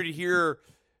inserted here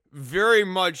very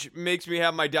much makes me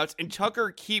have my doubts, and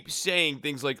Tucker keeps saying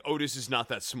things like Otis is not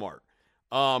that smart.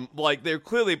 Like, they're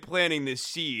clearly planting this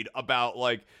seed about,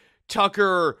 like,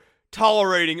 Tucker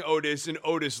tolerating Otis and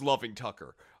Otis loving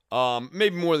Tucker.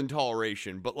 Maybe more than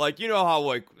toleration, but, like, you know how,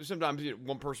 like, sometimes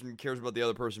one person cares about the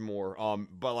other person more,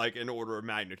 but, like, in order of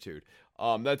magnitude.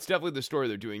 That's definitely the story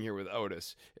they're doing here with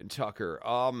Otis and Tucker.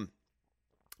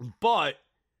 But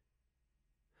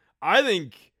I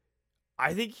think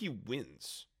he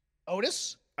wins.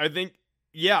 Otis? I think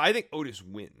Otis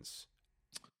wins.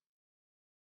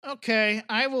 Okay,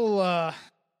 I will,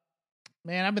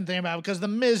 man, I've been thinking about it because The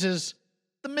Miz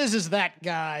is that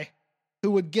guy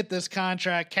who would get this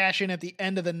contract, cash in at the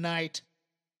end of the night,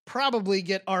 probably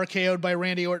get RKO'd by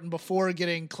Randy Orton before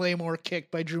getting Claymore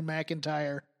kicked by Drew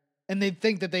McIntyre. And they'd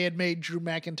think that they had made Drew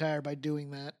McIntyre by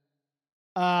doing that.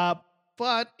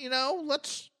 But,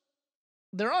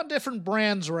 they're on different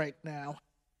brands right now.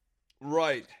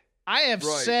 Right. I have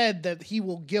said that he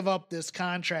will give up this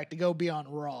contract to go be on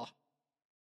Raw.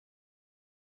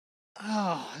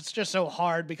 Oh, it's just so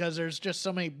hard because there's just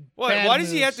so many Why does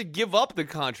he have to give up the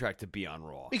contract to be on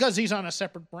Raw? Because he's on a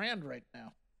separate brand right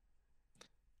now.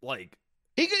 Like,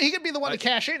 he could be the one to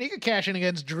cash in. He could cash in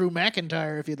against Drew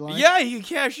McIntyre if you'd like. Yeah, he could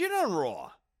cash in on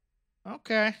Raw.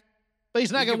 Okay. But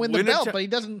he's not going to win the belt, but he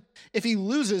doesn't. If he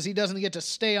loses, he doesn't get to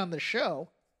stay on the show.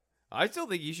 I still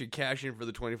think he should cash in for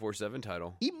the 24/7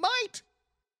 title. He might.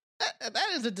 That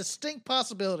is a distinct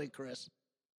possibility, Chris.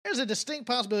 There's a distinct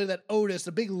possibility that Otis,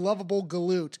 the big lovable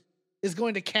galoot, is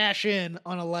going to cash in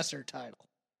on a lesser title.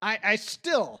 I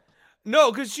still...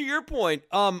 No, because to your point,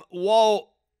 while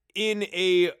in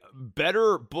a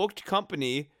better booked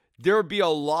company, there would be a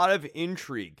lot of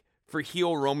intrigue for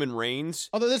heel Roman Reigns.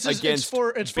 Although it's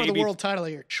for the world title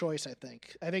of your choice, I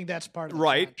think. I think that's part of the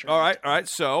contract. All right.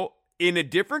 So, in a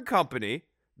different company,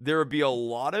 there would be a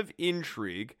lot of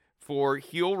intrigue for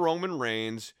heel Roman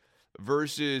Reigns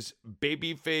versus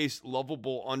babyface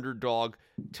lovable underdog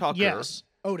Tucker. Yes,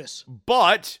 Otis.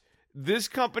 But this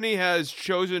company has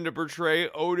chosen to portray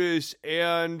Otis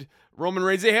and Roman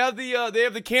Reigns. They have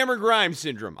the Cameron Grimes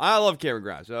syndrome. I love Cameron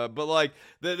Grimes, but like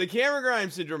the Cameron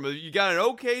Grimes syndrome, you got an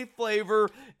okay flavor,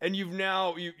 and you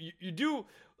do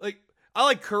like. I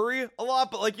like curry a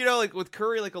lot, but like with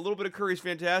curry, like a little bit of curry is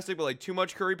fantastic, but like too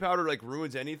much curry powder like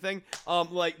ruins anything.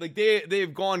 Like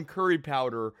they've gone curry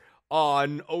powder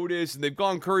on Otis, and they've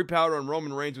gone curry powder on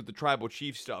Roman Reigns with the Tribal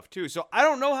Chief stuff too. So I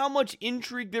don't know how much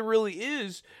intrigue there really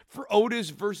is for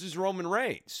Otis versus Roman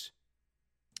Reigns.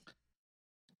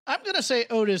 I'm gonna say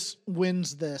Otis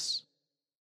wins this,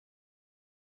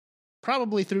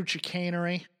 probably through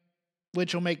chicanery,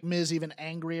 which will make Miz even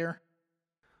angrier.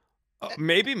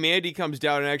 Maybe Mandy comes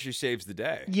down and actually saves the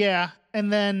day. Yeah,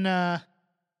 and then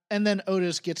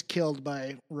Otis gets killed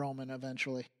by Roman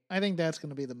eventually. I think that's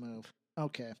going to be the move.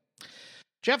 Okay.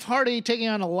 Jeff Hardy taking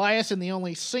on Elias in the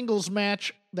only singles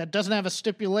match that doesn't have a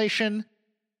stipulation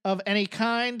of any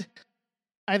kind.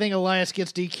 I think Elias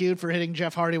gets DQ'd for hitting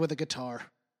Jeff Hardy with a guitar.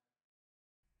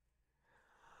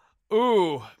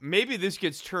 Ooh, maybe this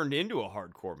gets turned into a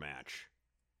hardcore match.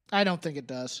 I don't think it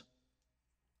does.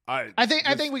 I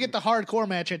think we get the hardcore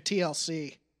match at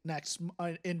TLC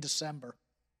in December.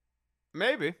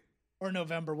 Maybe. or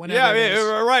November. Whenever. Yeah, it is.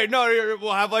 right. No,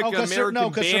 we'll have like an American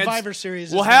because band. Survivor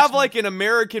Series. We'll have like an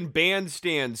American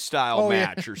Bandstand style yeah.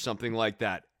 match or something like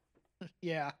that.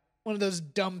 Yeah, one of those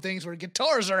dumb things where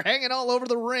guitars are hanging all over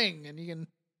the ring, and you can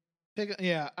pick.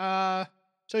 Yeah.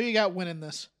 So you got winning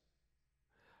this.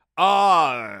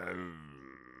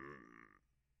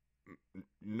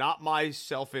 Not my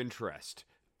self-interest.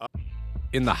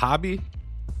 In the hobby,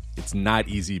 it's not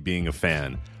easy being a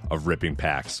fan of ripping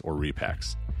packs or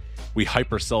repacks. We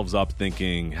hype ourselves up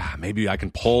thinking, maybe I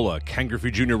can pull a Ken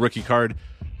Griffey Jr. rookie card,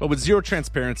 but with zero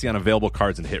transparency on available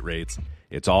cards and hit rates,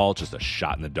 it's all just a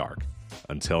shot in the dark.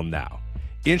 Until now.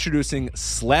 Introducing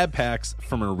Slab Packs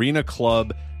from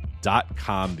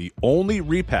ArenaClub.com, the only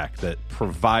repack that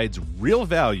provides real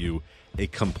value, a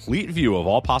complete view of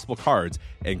all possible cards,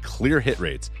 and clear hit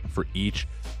rates for each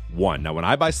one. Now, when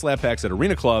I buy Slab Packs at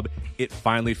Arena Club, it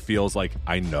finally feels like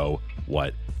I know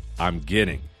what I'm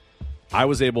getting. I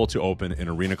was able to open an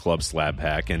Arena Club slab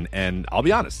pack, and I'll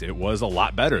be honest, it was a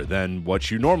lot better than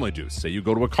what you normally do. Say you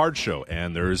go to a card show,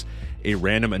 and there's a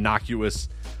random innocuous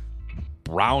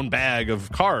brown bag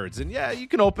of cards, and yeah, you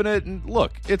can open it, and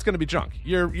look, it's going to be junk.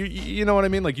 You know what I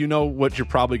mean? Like, you know what you're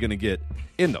probably going to get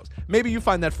in those. Maybe you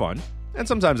find that fun, and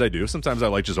sometimes I do. Sometimes I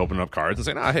like just opening up cards and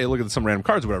saying, hey, look at some random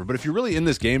cards or whatever. But if you're really in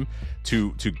this game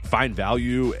to find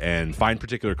value and find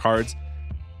particular cards,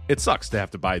 it sucks to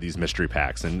have to buy these mystery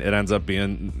packs, and it ends up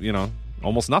being,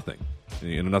 almost nothing,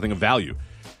 nothing of value.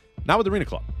 Not with Arena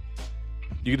Club.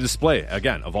 You can display,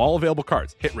 again, of all available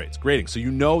cards, hit rates, grading, so you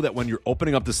know that when you're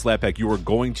opening up the slab pack, you are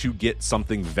going to get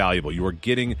something valuable. You are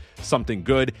getting something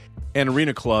good. And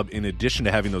Arena Club, in addition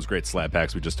to having those great slab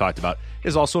packs we just talked about,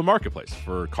 is also a marketplace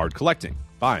for card collecting,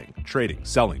 buying, trading,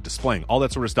 selling, displaying, all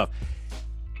that sort of stuff.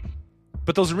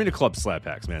 But those Arena Club slab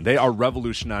packs, man, they are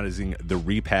revolutionizing the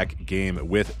repack game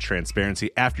with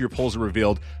transparency. After your pulls are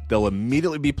revealed, they'll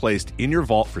immediately be placed in your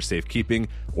vault for safekeeping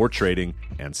or trading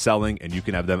and selling, and you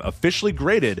can have them officially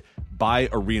graded by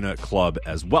Arena Club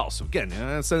as well. So again,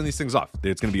 sending these things off,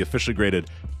 it's going to be officially graded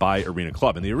by Arena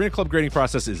Club. And the Arena Club grading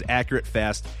process is accurate,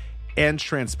 fast, and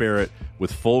transparent,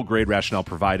 with full grade rationale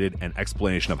provided and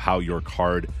explanation of how your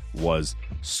card was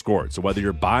scored. So whether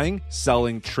you're buying,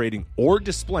 selling, trading, or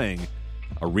displaying,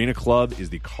 Arena Club is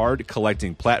the card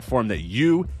collecting platform that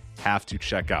you have to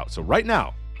check out. So right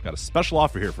now, I've got a special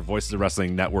offer here for Voices of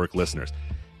Wrestling Network listeners.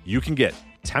 You can get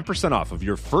 10% off of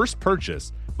your first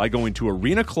purchase by going to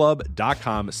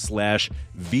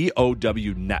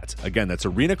arenaclub.com/VOWnet. Again, that's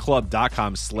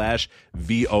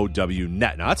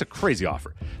arenaclub.com/VOWnet. Now, that's a crazy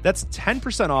offer. That's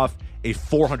 10% off a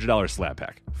 $400 slab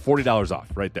pack. $40 off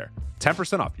right there.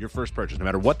 10% off your first purchase. No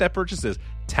matter what that purchase is,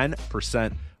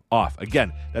 10% off.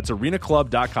 Again, that's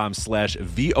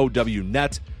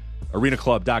arenaclub.com/VOWnet,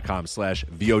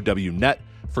 arenaclub.com/VOWnet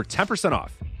for 10%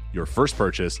 off your first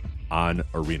purchase on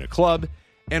Arena Club.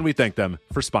 And we thank them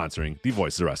for sponsoring the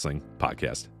Voices of Wrestling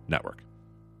Podcast Network.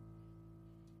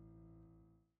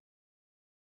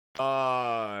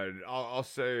 I'll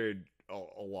say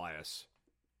Elias.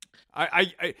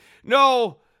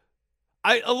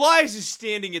 Elias is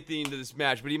standing at the end of this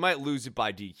match, but he might lose it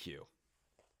by DQ.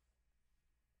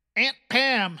 Aunt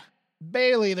Pam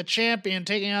Bailey, the champion,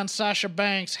 taking on Sasha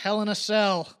Banks, Hell in a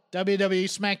Cell, WWE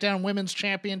SmackDown Women's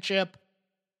Championship.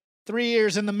 3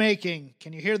 years in the making.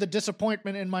 Can you hear the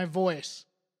disappointment in my voice?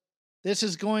 This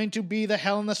is going to be the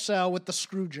Hell in a Cell with the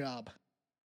screw job.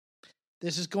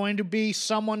 This is going to be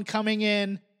someone coming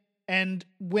in and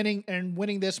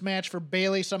winning this match for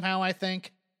Bailey somehow, I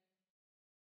think.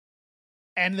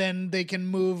 And then they can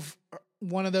move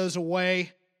one of those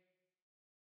away.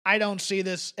 I don't see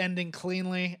this ending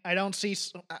cleanly. I don't see...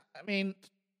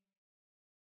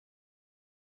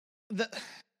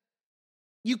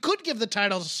 You could give the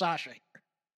title to Sasha here.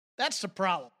 That's the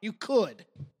problem. You could.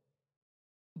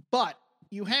 But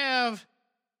you have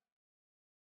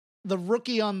the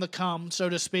rookie on the come, so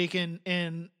to speak,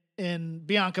 in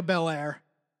Bianca Belair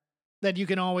that you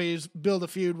can always build a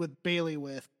feud with Bailey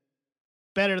with.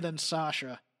 Better than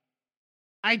Sasha.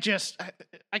 I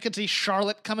could see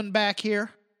Charlotte coming back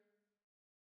here.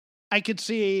 I could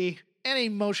see any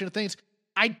motion of things.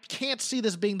 I can't see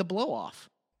this being the blow-off.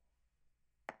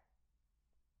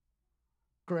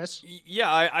 Chris?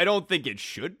 Yeah, I don't think it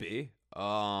should be.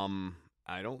 I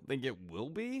don't think it will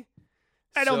be.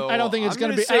 I don't think it's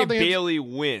going to be. I don't think Bailey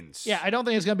wins. Yeah, I don't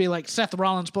think it's going to be like Seth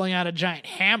Rollins pulling out a giant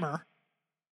hammer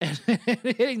and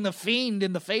hitting the Fiend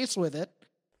in the face with it.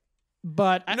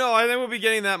 But I think we'll be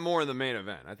getting that more in the main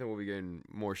event. I think we'll be getting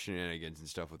more shenanigans and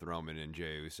stuff with Roman and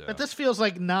Jey Uso. But this feels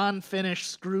like non-finish,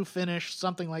 screw finish,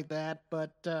 something like that.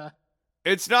 But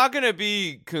it's not going to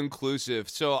be conclusive,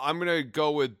 so I'm going to go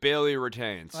with Bailey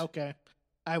retains. Okay.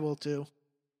 I will too.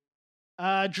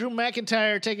 Drew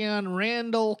McIntyre taking on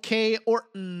Randall K.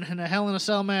 Orton in a Hell in a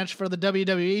Cell match for the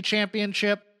WWE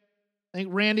Championship. I think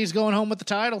Randy's going home with the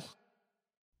title.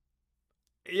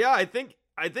 Yeah, I think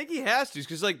he has to,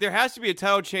 because like there has to be a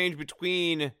title change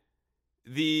between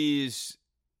these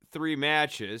 3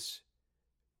 matches,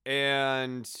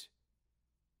 and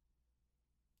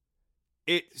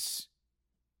it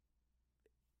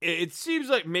seems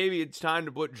like maybe it's time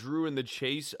to put Drew in the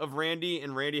chase of Randy,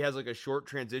 and Randy has like a short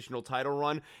transitional title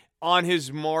run on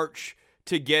his march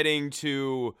to getting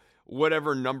to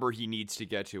whatever number he needs to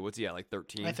get to. What's he at, like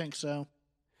 13? I think so.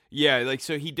 Yeah, like,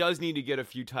 so he does need to get a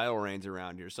few title reigns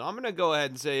around here. So I'm going to go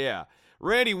ahead and say, yeah,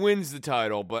 Randy wins the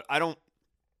title, but I don't,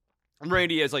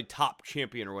 Randy as like top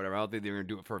champion or whatever, I don't think they're going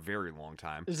to do it for a very long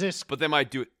time. But they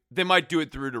might do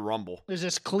it through to Rumble. Is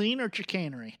this clean or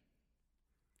chicanery?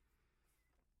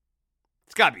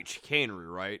 It's got to be chicanery,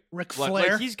 right? Ric Flair?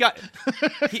 Like he's got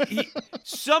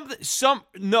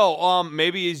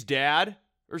maybe his dad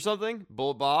or something,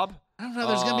 Bullet Bob. I don't know.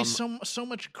 There's gonna be so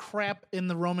much crap in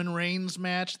the Roman Reigns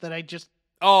match that I just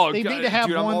they need to have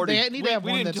dude, one. Already, they need to have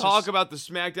we one. didn't that's talk just... about the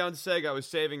SmackDown seg. I was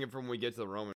saving it from when we get to the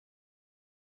Roman.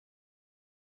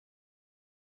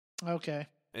 Okay.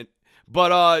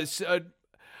 But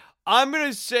I'm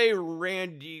gonna say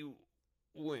Randy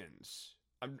wins.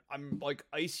 I'm like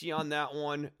icy on that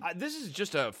one. This is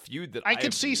just a feud that I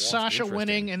could see Sasha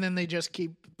winning, and then they just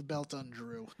keep the belt on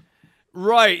Drew.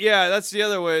 Right? Yeah, that's the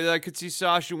other way. I could see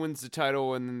Sasha wins the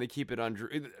title, and then they keep it on Drew.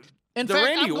 In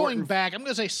fact, I'm going back. I'm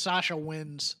going to say Sasha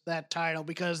wins that title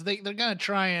because they're going to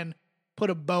try and put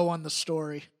a bow on the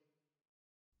story.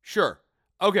 Sure.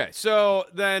 Okay. So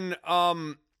then,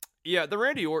 the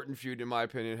Randy Orton feud, in my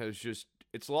opinion,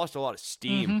 it's lost a lot of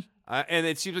steam. Mm-hmm. And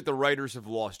it seems like the writers have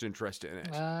lost interest in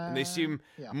it. And they seem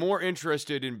more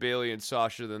interested in Bayley and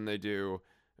Sasha than they do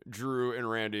Drew and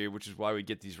Randy, which is why we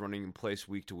get these running in place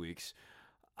week to weeks.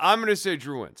 I'm going to say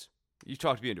Drew wins. You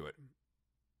talked me into it.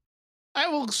 I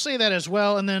will say that as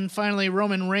well. And then finally,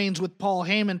 Roman Reigns with Paul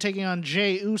Heyman taking on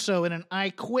Jey Uso in an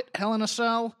I Quit Hell in a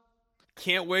Cell.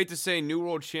 Can't wait to say new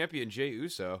world champion Jey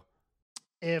Uso.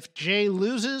 If Jey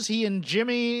loses, he and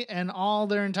Jimmy and all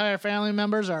their entire family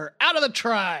members are out of the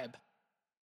tribe.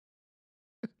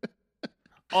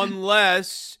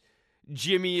 Unless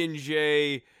Jimmy and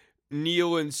Jey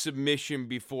kneel in submission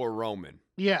before Roman.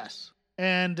 Yes.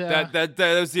 And that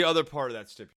was the other part of that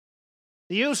stipulation.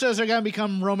 The Usos are going to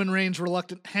become Roman Reigns'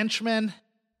 reluctant henchmen.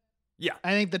 Yeah.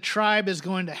 I think the tribe is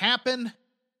going to happen.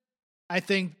 I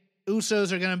think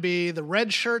Usos are going to be the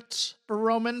red shirts for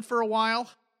Roman for a while.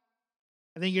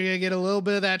 I think you're going to get a little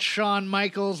bit of that Shawn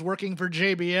Michaels working for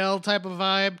JBL type of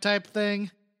vibe type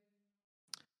thing.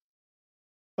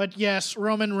 But yes,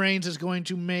 Roman Reigns is going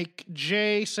to make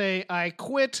Jey say, I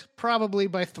quit, probably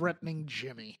by threatening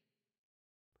Jimmy.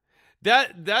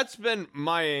 That's been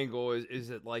my angle is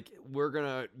that like we're going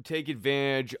to take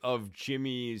advantage of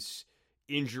Jimmy's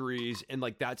injuries and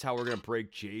like that's how we're going to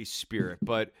break Jey's spirit.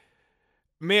 But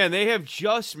man, they have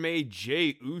just made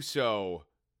Jey Uso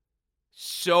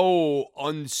so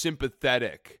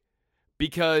unsympathetic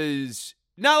because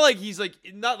not like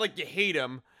you hate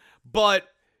him, but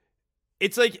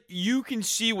it's like you can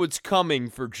see what's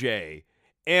coming for Jey.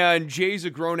 And Jey's a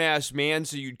grown-ass man,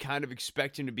 so you'd kind of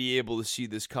expect him to be able to see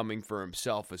this coming for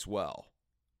himself as well.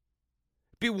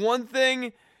 Be one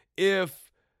thing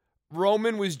if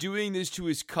Roman was doing this to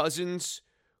his cousins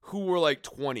who were like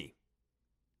 20.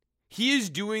 He is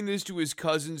doing this to his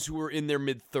cousins who are in their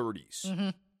mid-30s. Mm-hmm.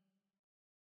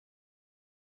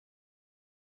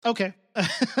 Okay. I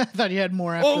thought you had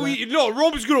more after that. No,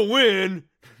 Roman's going to win.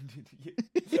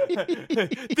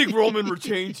 Think Roman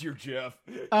retains here, Jeff.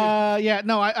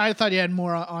 I thought you had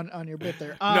more on your bit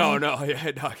there. No, I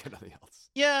got nothing else.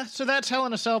 Yeah, so that's Hell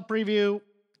in a Cell preview.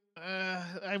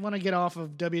 I want to get off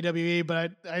of WWE,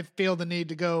 but I feel the need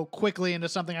to go quickly into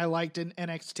something I liked in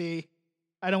NXT.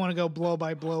 I don't want to go blow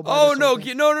by blow. No.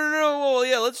 Well,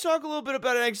 yeah, let's talk a little bit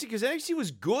about NXT because NXT was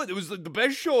good. It was like the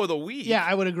best show of the week. Yeah,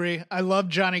 I would agree. I love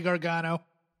Johnny Gargano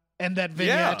and that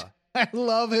vignette. Yeah. I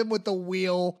love him with the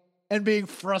wheel and being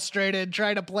frustrated,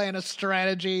 trying to plan a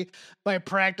strategy by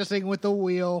practicing with the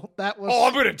wheel. That was. Oh,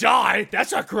 I'm gonna die.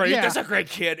 That's a great. Yeah. That's a great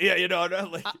kid. Yeah,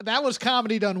 that was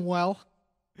comedy done well.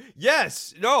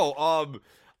 Yes. No.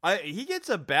 He gets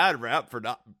a bad rap for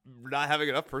not having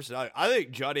enough personality. I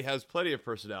think Johnny has plenty of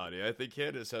personality. I think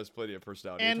Candice has plenty of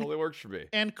personality. It totally works for me.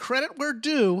 And credit where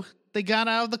due, they got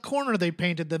out of the corner they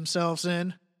painted themselves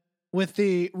in with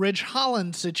the Ridge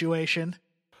Holland situation.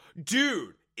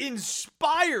 Dude,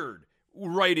 inspired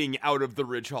writing out of the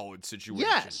Ridge Holland situation.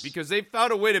 Yes. Because they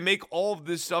found a way to make all of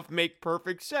this stuff make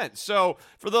perfect sense. So,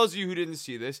 for those of you who didn't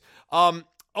see this,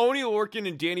 Oney Lorcan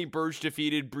and Danny Burch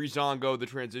defeated Breezango, the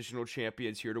transitional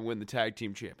champions, here to win the tag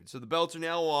team champions. So the belts are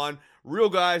now on. Real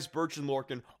guys, Burch and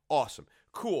Lorcan. Awesome.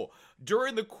 Cool.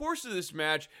 During the course of this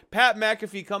match, Pat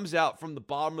McAfee comes out from the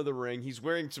bottom of the ring. He's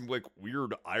wearing some like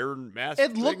weird iron mask.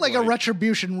 It looked like a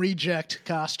Retribution reject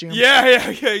costume.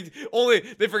 Yeah. Only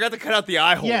they forgot to cut out the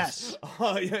eye holes. Yes.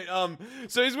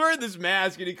 So he's wearing this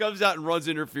mask, and he comes out and runs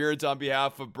interference on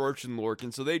behalf of Burch and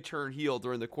Lorcan. So they turn heel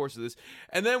during the course of this.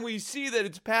 And then we see that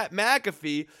it's Pat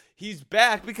McAfee. He's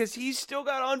back because he's still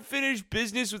got unfinished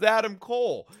business with Adam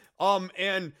Cole.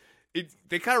 And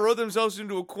they kind of wrote themselves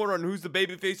into a corner on who's the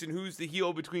babyface and who's the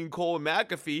heel between Cole and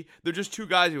McAfee. They're just two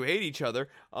guys who hate each other,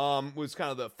 was kind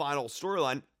of the final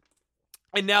storyline.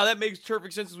 And now that makes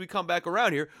perfect sense as we come back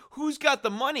around here. Who's got the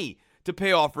money to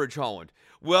pay off Ridge Holland?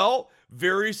 Well,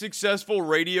 very successful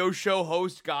radio show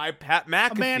host guy, Pat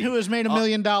McAfee. A man who has made $1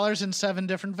 million in 7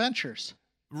 different ventures.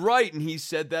 Right, and he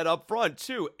said that up front,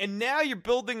 too. And now you're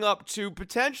building up to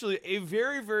potentially a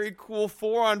very, very cool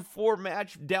 4-on-4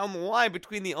 match down the line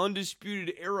between the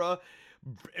Undisputed Era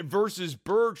versus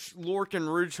Burch,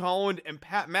 Lorcan, Ridge Holland, and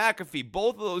Pat McAfee.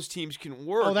 Both of those teams can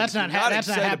work. Oh, that's not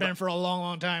happening for a long,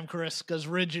 long time, Chris, because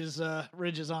Ridge is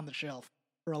on the shelf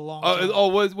for a long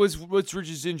time. What's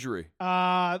Ridge's injury?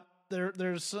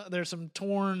 There's some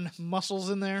torn muscles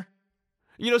in there.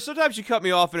 You know, sometimes you cut me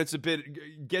off and it's a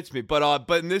bit gets me, but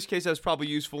in this case that's probably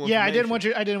useful information. Yeah, I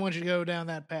didn't want you to go down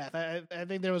that path. I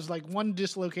think there was like one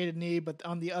dislocated knee, but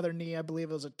on the other knee, I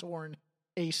believe it was a torn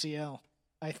ACL.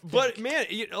 But man,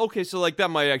 okay, so like that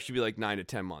might actually be like 9 to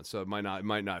 10 months, so it might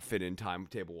not fit in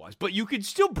timetable wise. But you could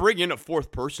still bring in a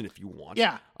fourth person if you want.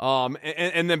 Yeah.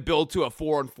 And then build to a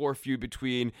 4-on-4 feud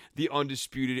between the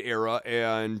Undisputed Era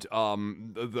and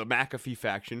the McAfee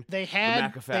faction. They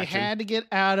had to get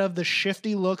out of the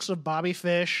shifty looks of Bobby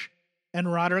Fish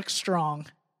and Roderick Strong.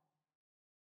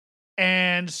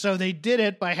 And so they did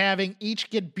it by having each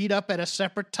get beat up at a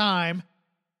separate time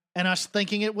and us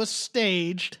thinking it was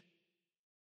staged.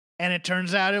 And it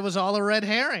turns out it was all a red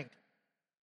herring.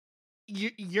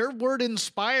 Your word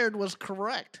inspired was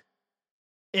correct.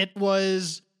 It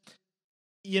was,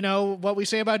 what we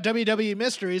say about WWE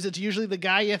mysteries. It's usually the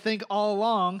guy you think all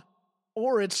along,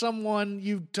 or it's someone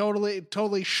you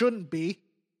totally shouldn't be.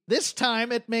 This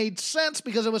time it made sense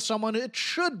because it was someone it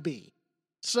should be.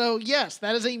 So yes,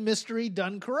 that is a mystery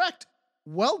done correct.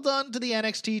 Well done to the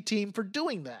NXT team for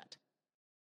doing that.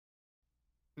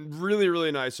 Really,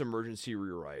 really nice emergency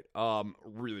rewrite.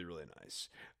 Really, really nice.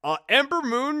 Ember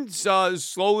Moon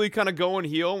slowly kind of going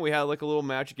heel. We had like a little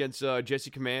match against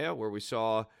Jessi Kamea where we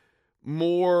saw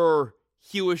more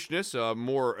heelishness,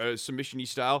 more submission-y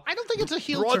style. I don't think it's a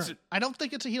heel turn. I don't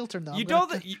think it's a heel turn, though. You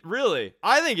don't really?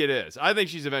 I think it is. I think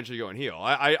she's eventually going heel.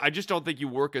 I just don't think you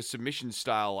work a submission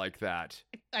style like that.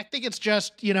 I think it's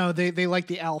just, they like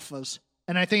the alphas.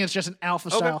 And I think it's just an alpha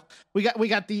style. We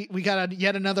got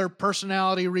yet another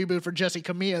personality reboot for Jessi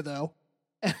Kamea, though.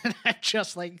 And I'm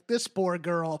just like, this poor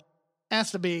girl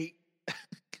has to be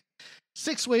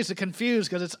 6 ways to confuse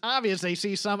because it's obvious they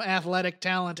see some athletic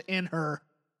talent in her.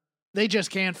 They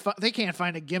just can't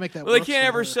find a gimmick that works. They can't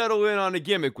ever settle in on a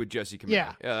gimmick with Jessi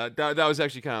Kamea. Yeah. That was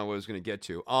actually kind of what I was going to get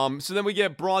to. So then we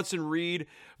get Bronson Reed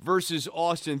versus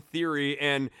Austin Theory.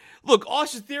 And look,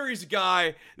 Austin Theory's a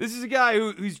guy. This is a guy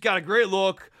who's got a great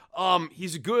look.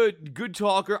 He's a good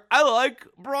talker. I like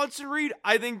Bronson Reed.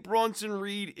 I think Bronson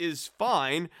Reed is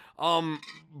fine.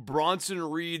 Bronson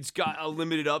Reed's got a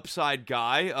limited upside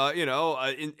guy,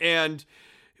 and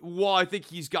while I think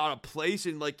he's got a place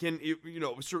and can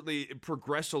certainly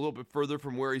progress a little bit further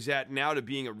from where he's at now to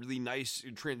being a really nice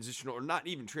transitional, or not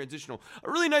even transitional,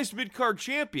 a really nice mid-card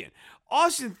champion.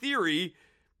 Austin Theory,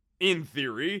 in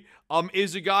theory,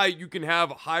 is a guy you can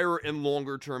have higher and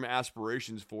longer term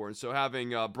aspirations for. And so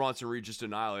having Bronson Reed just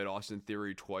annihilate Austin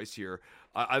Theory twice here,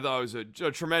 I thought it was a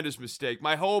tremendous mistake.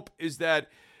 My hope is that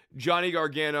Johnny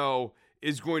Gargano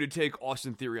is going to take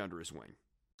Austin Theory under his wing.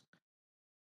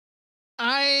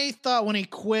 I thought when he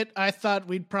quit,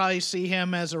 we'd probably see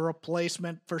him as a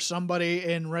replacement for somebody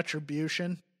in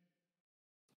Retribution.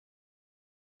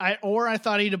 I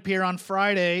thought he'd appear on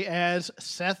Friday as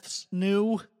Seth's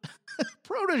new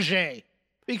protege.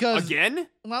 Because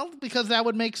that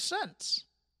would make sense.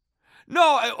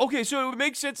 No, okay, so it would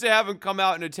make sense to have him come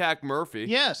out and attack Murphy.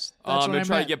 Yes, that's what I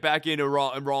try meant. to get back into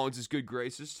Rollins' good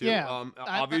graces too. Yeah,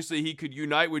 obviously he could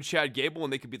unite with Chad Gable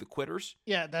and they could be the quitters.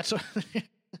 Yeah, that's what.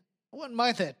 I wouldn't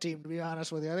mind that team, to be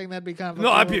honest with you. I think that'd be kind of a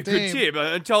that'd be a good team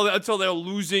until they're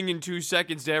losing in 2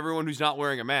 seconds to everyone who's not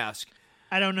wearing a mask.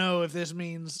 I don't know if this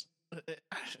means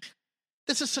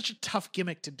this is such a tough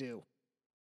gimmick to do.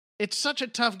 It's such a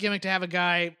tough gimmick to have a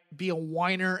guy be a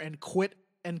whiner and quit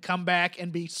and come back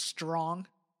and be strong.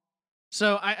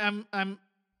 So I'm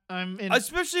in,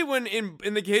 especially when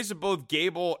in the case of both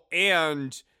Gable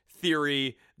and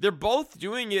Theory, they're both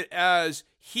doing it as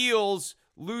heels,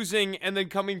 losing and then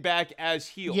coming back as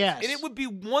heels. Yes. And it would be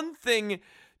one thing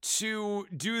to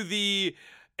do the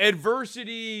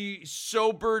adversity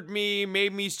sobered me,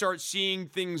 made me start seeing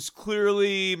things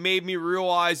clearly, made me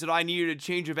realize that I needed a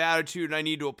change of attitude and I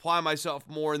need to apply myself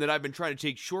more, and that I've been trying to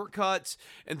take shortcuts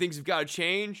and things have got to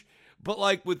change. But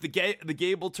like with the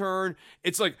Gable turn,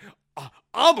 it's like,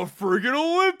 I'm a friggin'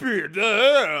 Olympian.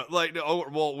 Like, oh,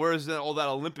 well, where's all that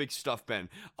Olympic stuff been?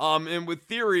 And with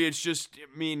Theory, it's just,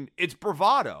 I mean, it's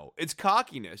bravado, it's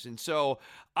cockiness, and so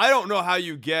I don't know how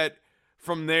you get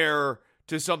from there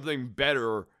to something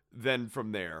better than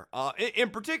from there. In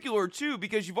particular, too,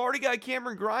 because you've already got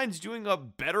Cameron Grimes doing a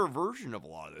better version of a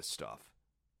lot of this stuff.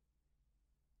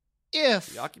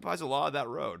 He occupies a lot of that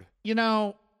road. You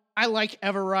know, I like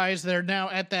Everrise. They're now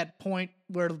at that point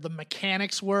where the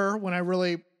mechanics were when I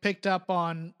really picked up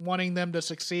on wanting them to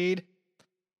succeed.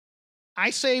 I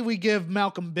say we give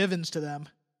Malcolm Bivens to them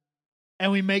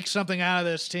and we make something out of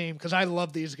this team, because I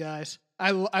love these guys.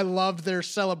 I loved their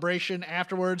celebration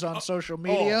afterwards on social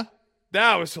media. Oh,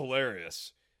 that was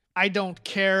hilarious. I don't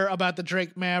care about the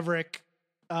Drake Maverick,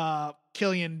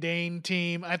 Killian Dane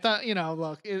team. I thought,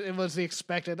 look, it was the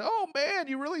expected, oh man,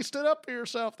 you really stood up for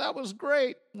yourself. That was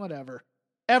great. Whatever.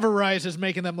 Everrise is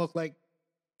making them look like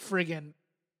friggin'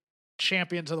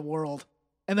 champions of the world.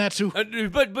 And that's who.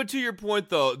 But to your point,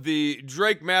 though, the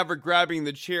Drake Maverick grabbing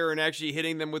the chair and actually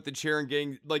hitting them with the chair and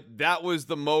getting, like, that was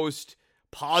the most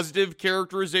positive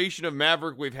characterization of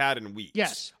Maverick we've had in weeks.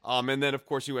 Yes. And then, of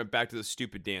course, he went back to the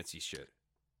stupid dancey shit.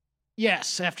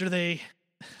 Yes, after they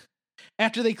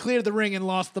cleared the ring and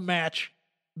lost the match,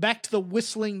 back to the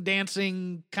whistling,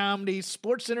 dancing, comedy,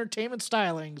 sports entertainment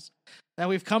stylings that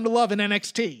we've come to love in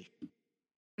NXT.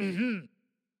 Mm-hmm.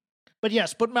 But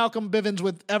yes, put Malcolm Bivens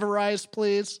with Everrise,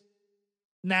 please.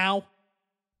 Now.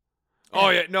 Oh,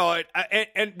 yeah, no,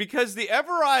 and because the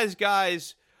Everrise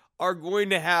guys are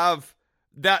going to have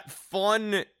that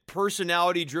fun,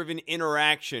 personality-driven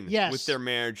interaction with their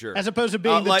manager. As opposed to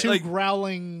being the two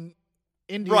growling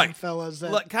Indian fellas.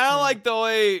 That, kind of like the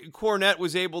way Cornette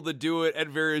was able to do it at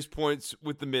various points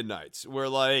with the Midnights, where,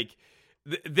 like,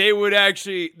 they would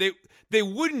actually... They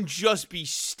wouldn't just be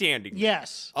standing there.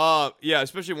 Yes. Yeah,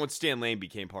 especially once Stan Lane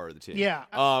became part of the team. Yeah.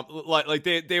 Like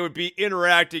they would be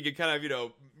interacting and kind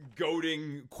of,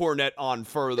 goading Cornette on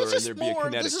further, and there'd be a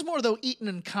kinetic. This is more, though, Eaton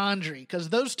and Condrey, because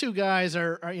those two guys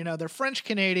are, they're French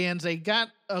Canadians. They got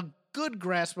a good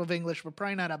grasp of English, but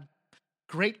probably not a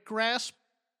great grasp.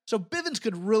 So Bivens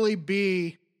could really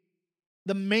be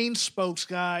the main spokes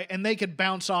guy, and they could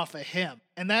bounce off of him.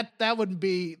 And that would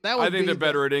be I think they're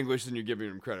better at English than you're giving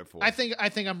them credit for. I think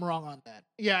I'm wrong on that.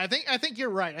 Yeah, I think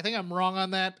you're right. I think I'm wrong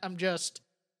on that.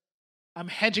 I'm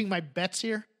hedging my bets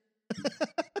here.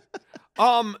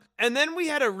 And then we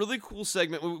had a really cool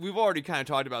segment. We've already kind of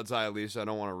talked about Xia Li, so I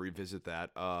don't want to revisit that.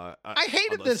 I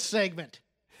hated this segment.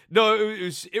 No,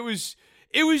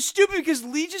 it was stupid because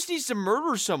Lee just needs to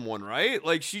murder someone, right?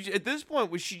 Like, she at this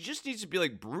point, she just needs to be,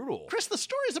 like, brutal. Chris, the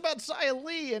story's about Xia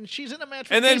Li, and she's in a match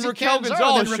with and then Casey Raquel Catanzaro,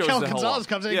 Gonzalez and then shows Raquel the hell Gonzalez up.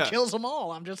 comes in and kills them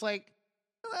all. I'm just like,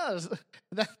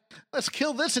 let's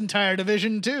kill this entire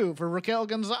division too for Raquel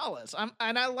Gonzalez.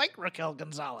 And I like Raquel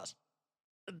Gonzalez.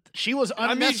 She was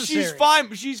unnecessary. I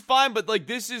mean, she's fine, but like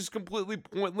this is completely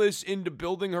pointless into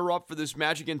building her up for this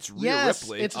match against Rhea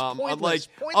Ripley. It's pointless.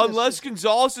 Unless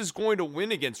Gonzalez is going to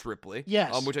win against Ripley.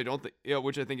 Yes. Which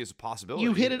I think is a possibility.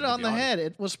 You hit it on the head.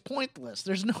 It was pointless.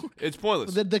 There's no. It's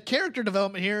pointless. The character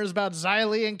development here is about Xia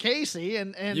Li and Casey,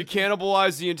 and you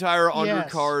cannibalize the entire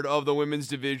undercard of the women's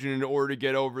division in order to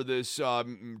get over this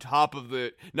top of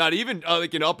the not even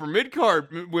like an upper mid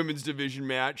card women's division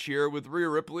match here with Rhea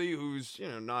Ripley, who's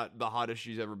not the hottest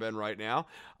she's ever been right now,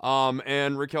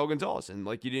 and Raquel Gonzalez. And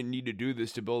like, you didn't need to do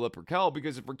this to build up Raquel,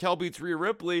 because if Raquel beats Rhea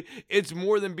Ripley, it's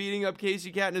more than beating up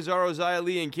Casey Catanzaro, Xia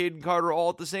Li, and Caden Carter all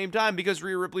at the same time, because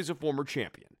Rhea Ripley's a former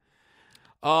champion.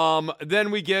 Then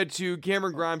we get to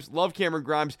Cameron Grimes. Love Cameron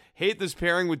Grimes. Hate this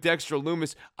pairing with Dexter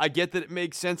Lumis. I get that it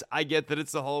makes sense. I get that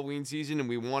it's the Halloween season and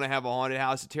we want to have a Haunted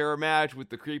House of Terror match with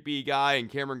the creepy guy, and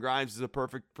Cameron Grimes is the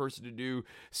perfect person to do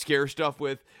scare stuff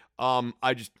with.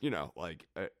 I just,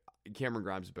 Cameron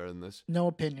Grimes is better than this. No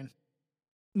opinion.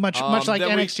 Much like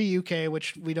NXT UK,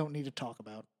 which we don't need to talk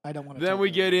about. I don't want to. Then we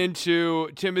get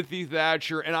into Timothy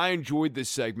Thatcher, and I enjoyed this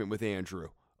segment with Andrew.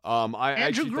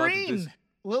 Andrew Green.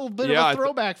 little bit of a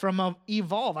throwback from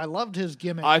Evolve. I loved his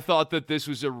gimmick. I thought that this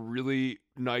was a really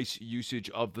nice usage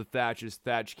of the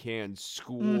Thatch Can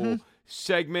School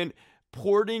segment,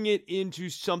 porting it into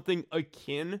something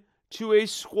akin to a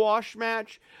squash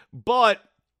match, but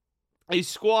a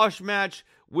squash match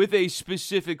with a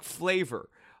specific flavor.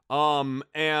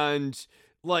 And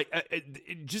like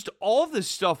just all of this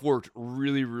stuff worked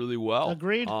really, really well.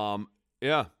 Agreed.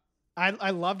 Yeah. I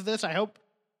loved this.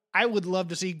 I would love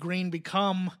to see Green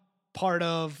become part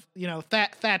of,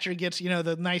 Thatcher gets,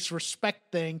 the nice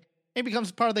respect thing. He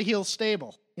becomes part of the heel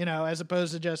stable, as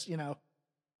opposed to just,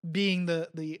 being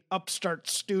the upstart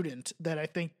student that I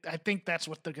think that's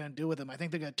what they're going to do with him. I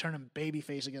think they're going to turn him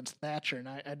babyface against Thatcher, and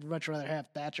I'd much rather have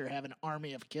Thatcher have an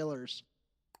army of killers.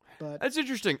 But that's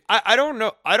interesting. I don't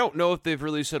know. I don't know if they've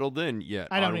really settled in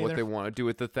yet on what they want to do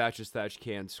with the Thatch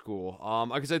Can School.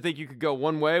 Because I think you could go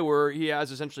one way where he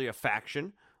has essentially a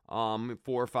faction, 4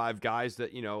 or 5 guys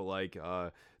that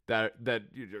that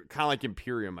kind of like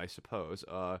Imperium, I suppose.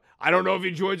 I don't know if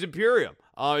he joins Imperium.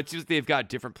 It's just they've got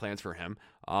different plans for him.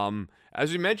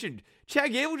 As we mentioned,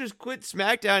 Chad Gable just quit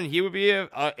SmackDown, and he would be an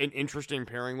interesting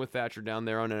pairing with Thatcher down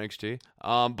there on NXT.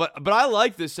 But I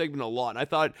like this segment a lot, and I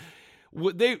thought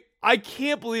I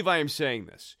can't believe I am saying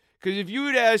this, because if you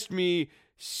had asked me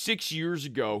 6 years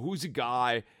ago, who's a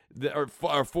guy that, or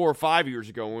 4 or 5 years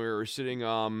ago when we were sitting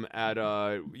at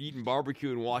eating barbecue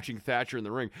and watching Thatcher in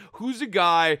the ring, who's a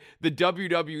guy the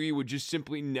WWE would just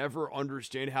simply never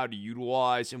understand how to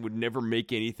utilize and would never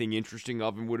make anything interesting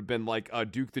of, and would have been like a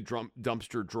Duke the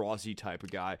Dumpster Drossy type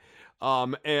of guy.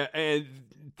 And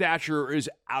Thatcher is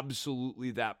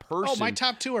absolutely that person. Oh, my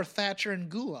top 2 are Thatcher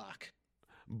and Gulak.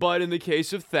 But in the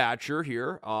case of Thatcher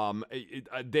here,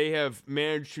 they have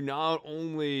managed to not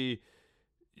only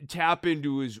tap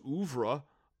into his oeuvre,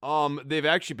 they've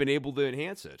actually been able to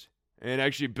enhance it and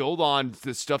actually build on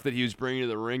the stuff that he was bringing to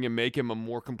the ring and make him a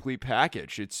more complete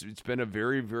package. It's been a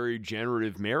very, very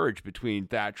generative marriage between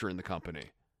Thatcher and the company.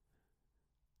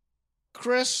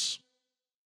 Chris,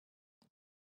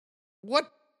 what?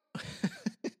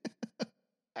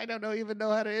 I don't even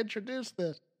know how to introduce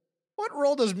this. What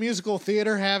role does musical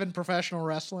theater have in professional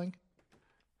wrestling?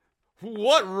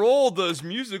 What role does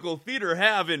musical theater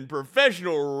have in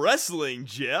professional wrestling,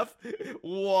 Jeff?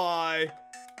 Why,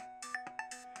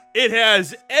 it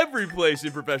has every place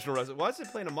in professional wrestling. Why is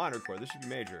it playing a minor chord? This should be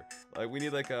major. Like, we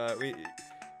need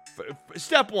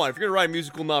step 1, if you're gonna write a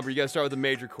musical number, you gotta start with a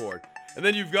major chord. And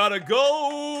then you've gotta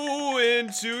go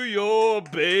into your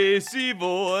bassy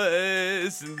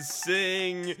voice and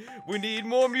sing. We need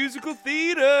more musical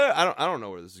theater. I don't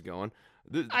know where this is going.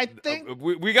 I think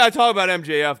we got to talk about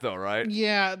MJF though, right?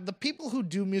 Yeah, the people who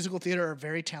do musical theater are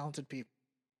very talented people.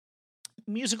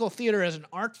 Musical theater as an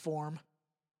art form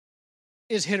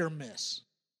is hit or miss.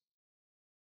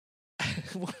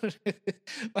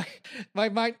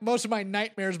 Most of my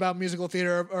nightmares about musical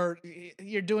theater are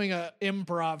you're doing a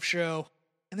improv show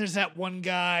and there's that one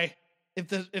guy, if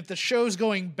the show's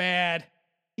going bad,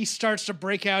 he starts to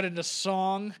break out into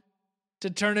song to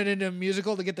turn it into a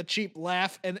musical to get the cheap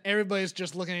laugh, and everybody's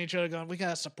just looking at each other going, we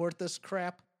gotta support this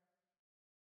crap.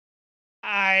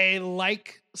 I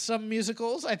like some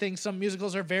musicals. I think some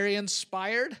musicals are very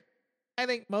inspired. I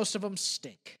think most of them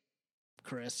stink,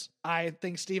 Chris. I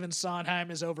think Stephen Sondheim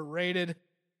is overrated.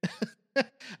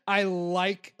 I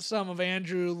like some of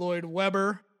Andrew Lloyd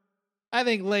Webber. I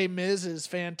think Les Mis is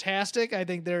fantastic. I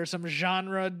think there are some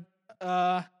genre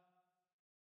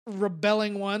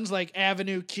rebelling ones like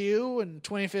Avenue Q and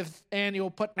 25th Annual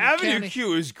Putnam Avenue County.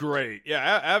 Q is great. Yeah,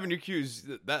 Avenue Q is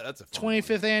that's a fun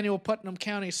 25th Annual Putnam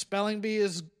County Spelling Bee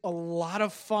is a lot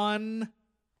of fun.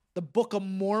 The Book of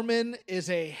Mormon is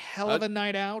a hell of a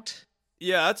night out.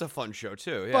 Yeah, that's a fun show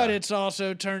too. Yeah. But it's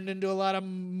also turned into a lot of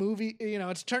movie,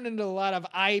 it's turned into a lot of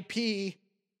IP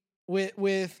with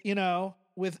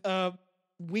a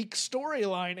weak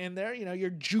storyline in there.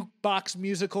 Your jukebox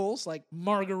musicals like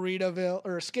Margaritaville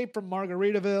or Escape from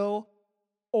Margaritaville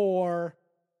or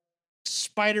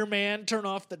Spider-Man Turn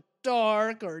Off the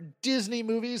Dark or Disney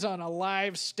movies on a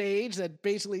live stage that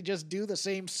basically just do the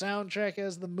same soundtrack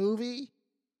as the movie.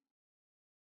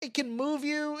 It can move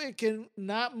you. It can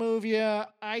not move you.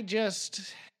 I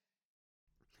guess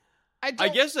I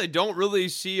don't really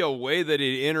see a way that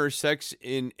it intersects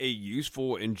in a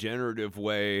useful and generative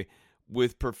way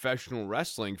with professional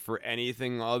wrestling for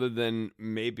anything other than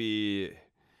maybe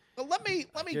let me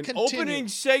an continue. Opening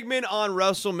segment on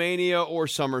WrestleMania or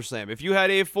SummerSlam. If you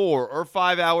had a 4 or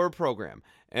 5 hour program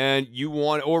and you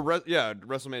want,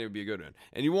 WrestleMania would be a good one,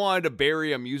 and you wanted to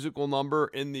bury a musical number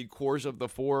in the course of the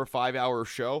 4 or 5 hour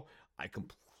show, I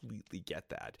completely get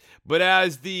that. But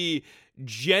as the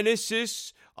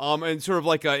genesis and sort of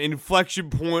like an inflection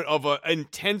point of an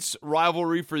intense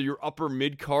rivalry for your upper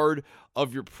mid card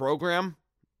of your program,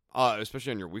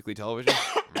 especially on your weekly television.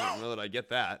 I don't know that I get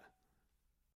that.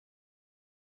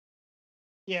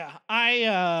 Yeah,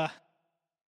 I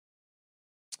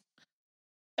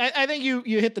think you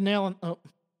hit the nail on. Oh,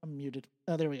 I'm muted.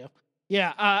 Oh, there we go.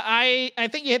 Yeah, I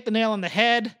think you hit the nail on the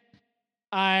head.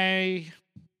 I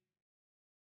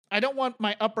don't want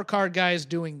my upper card guys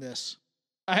doing this.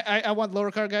 I want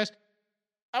lower card guys.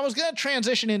 I was gonna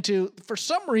transition into, for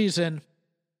some reason,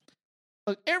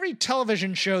 look, every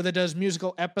television show that does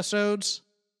musical episodes,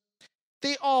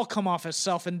 they all come off as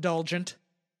self-indulgent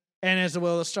and as the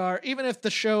will of the star, even if the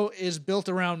show is built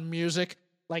around music,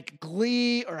 like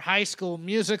Glee or High School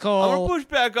Musical. I'm gonna push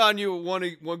back on you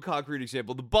with one concrete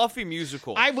example. The Buffy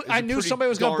musical. I knew somebody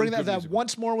was gonna bring that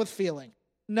once more with feeling.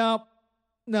 No.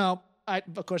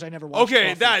 Of course, I never watched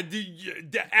Okay, Buffy.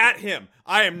 At him.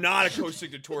 I am not a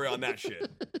co-signatory on that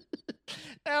shit.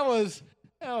 That was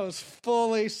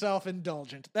fully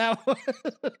self-indulgent. That was,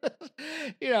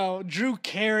 Drew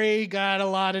Carey got a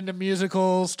lot into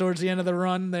musicals towards the end of the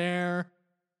run there.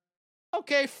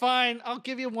 Okay, fine. I'll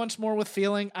give you once more with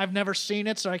feeling. I've never seen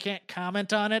it, so I can't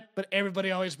comment on it, but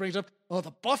everybody always brings up, oh,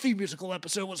 the Buffy musical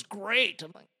episode was great.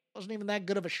 I'm like, it wasn't even that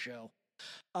good of a show.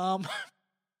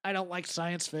 I don't like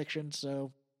science fiction,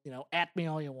 so, at me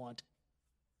all you want.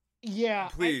 Yeah.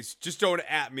 Please, just don't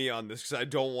at me on this, because I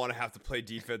don't want to have to play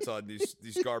defense on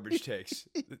these garbage takes.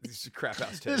 These crap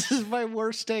house takes. This is my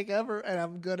worst take ever, and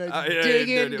I'm going to dig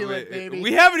into it, baby.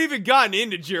 We haven't even gotten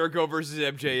into Jericho versus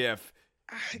MJF.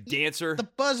 Dancer. The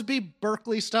Busby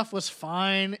Berkeley stuff was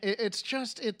fine. It's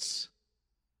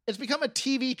become a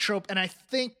TV trope, and I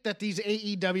think that these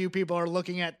AEW people are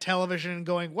looking at television and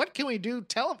going, what can we do?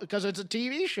 Because it's a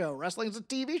TV show. Wrestling's a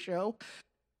TV show.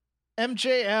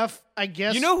 MJF, I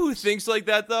guess. You know who thinks like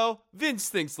that, though? Vince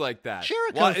thinks like that.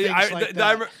 Jericho thinks like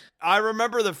that. I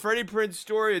remember the Freddie Prinze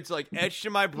story. It's like etched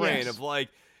in my brain of like,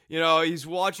 he's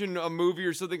watching a movie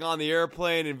or something on the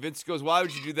airplane, and Vince goes, why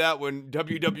would you do that when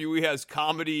WWE has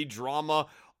comedy, drama,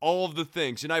 all of the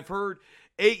things? And I've heard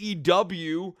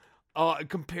AEW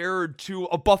compared to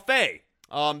a buffet.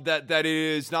 That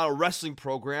is not a wrestling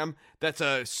program. That's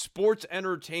a sports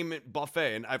entertainment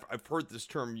buffet. And I've heard this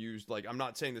term used, like, I'm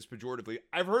not saying this pejoratively.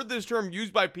 I've heard this term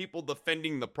used by people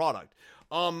defending the product.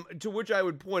 To which I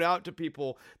would point out to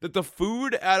people that the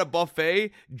food at a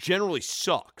buffet generally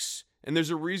sucks. And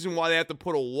there's a reason why they have to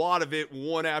put a lot of it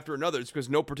one after another. It's because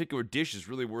no particular dish is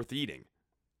really worth eating.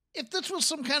 If this was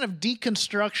some kind of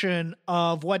deconstruction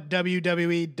of what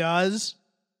WWE does,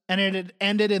 and it had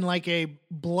ended in like a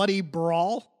bloody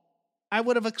brawl, I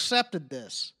would have accepted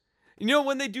this.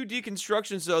 When they do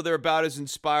deconstructions, though, they're about as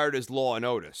inspired as Law and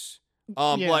Otis.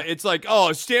 Yeah. It's like,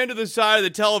 stand to the side of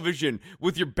the television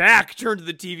with your back turned to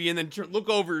the TV and then look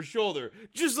over your shoulder,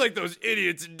 just like those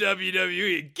idiots in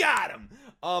WWE. Got him.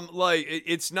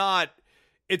 It's not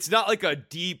like a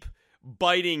deep,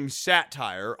 biting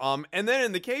satire. And then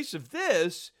in the case of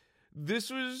this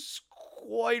was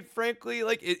quite frankly,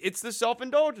 like, it's the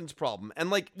self-indulgence problem. And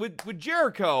like with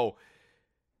Jericho,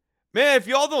 man, if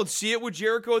y'all don't see it with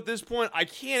Jericho at this point, I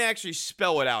can't actually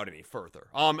spell it out any further.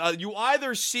 You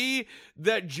either see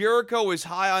that Jericho is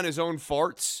high on his own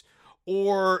farts,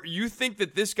 or you think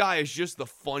that this guy is just the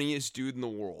funniest dude in the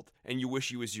world, and you wish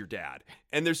he was your dad.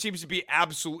 And there seems to be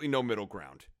absolutely no middle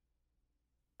ground.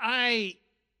 I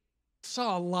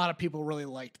saw a lot of people really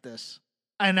liked this.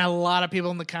 And a lot of people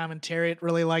in the commentariat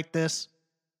really liked this.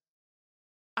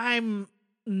 I'm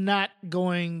not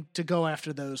going to go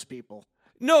after those people.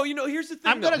 No, here's the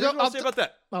thing. Here's what I'll say about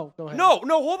that. Oh, go ahead. No,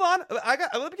 hold on.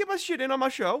 Let me get my shit in on my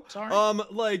show. Sorry.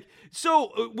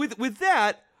 With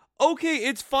that, okay,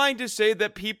 it's fine to say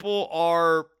that people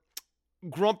are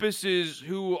grumpuses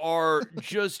who are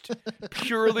just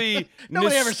purely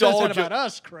Nobody ever says that about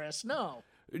us, Chris. No.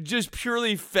 Just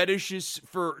purely fetishes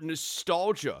for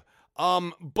nostalgia.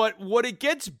 But what it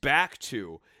gets back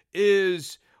to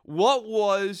is, what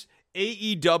was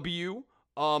AEW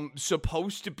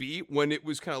supposed to be when it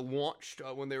was kind of launched,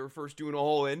 when they were first doing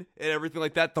All In and everything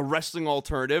like that, the wrestling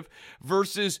alternative,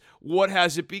 versus what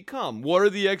has it become? What are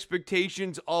the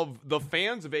expectations of the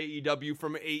fans of AEW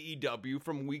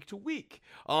from week to week,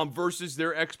 versus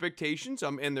their expectations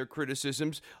and their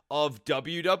criticisms of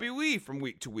WWE from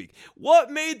week to week?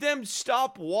 What made them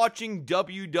stop watching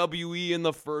WWE in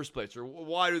the first place? Or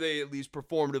why do they at least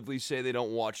performatively say they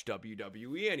don't watch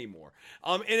WWE anymore?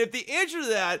 And if the answer to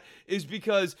that is because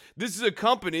because this is a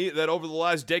company that over the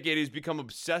last decade has become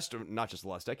obsessed, or not just the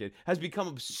last decade, has become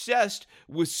obsessed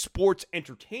with sports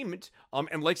entertainment,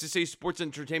 and likes to say sports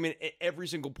entertainment at every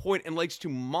single point, and likes to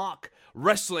mock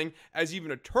wrestling as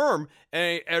even a term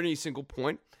at any single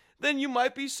point, then you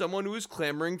might be someone who is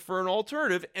clamoring for an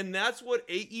alternative, and that's what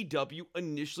AEW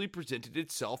initially presented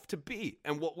itself to be,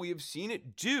 and what we have seen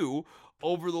it do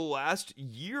over the last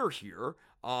year here.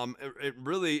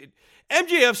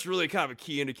 MJF's really kind of a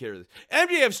key indicator of this.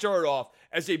 MJF started off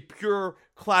as a pure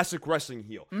classic wrestling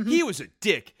heel. Mm-hmm. He was a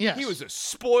dick. Yes. He was a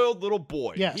spoiled little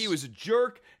boy. Yes. He was a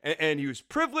jerk, and he was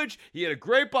privileged. He had a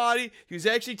great body. He was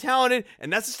actually talented,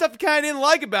 and that's the stuff I kind of didn't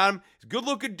like about him. He's a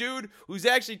good-looking dude who's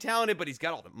actually talented, but he's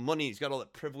got all the money. He's got all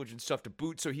that privilege and stuff to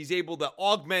boot, so he's able to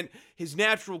augment his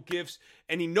natural gifts,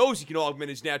 and he knows he can augment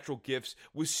his natural gifts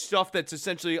with stuff that's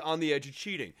essentially on the edge of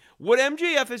cheating. What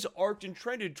MJF has arced and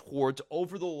trended towards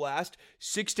over the last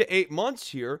 6 to 8 months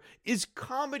here is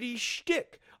comedy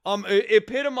shtick.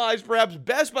 Epitomized perhaps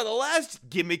best by the last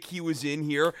gimmick he was in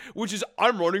here, which is,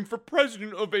 I'm running for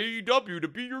president of AEW to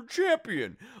be your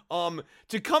champion.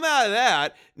 To come out of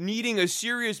that, needing a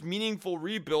serious, meaningful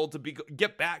rebuild to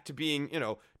get back to being,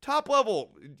 top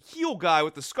level heel guy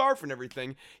with the scarf and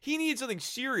everything, he needs something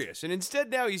serious. And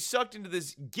instead now he's sucked into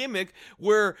this gimmick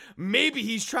where maybe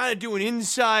he's trying to do an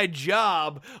inside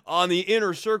job on the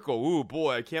inner circle. Ooh,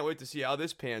 boy, I can't wait to see how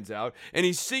this pans out. And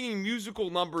he's singing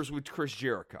musical numbers with Chris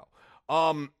Jericho.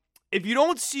 If you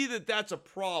don't see that that's a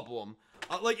problem,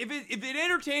 if it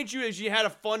entertains you as you had a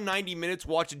fun 90 minutes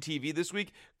watching TV this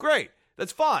week, great.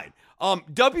 That's fine.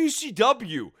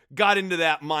 WCW got into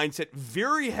that mindset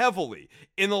very heavily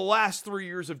in the last 3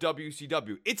 years of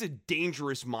WCW. It's a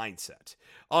dangerous mindset.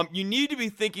 You need to be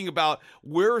thinking about,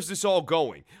 where is this all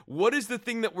going? What is the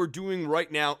thing that we're doing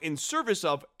right now in service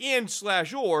of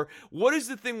or what is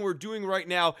the thing we're doing right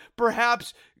now,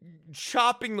 perhaps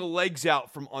chopping the legs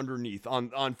out from underneath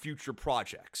on future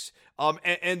projects?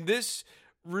 And this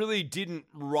really didn't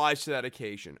rise to that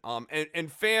occasion.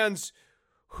 And fans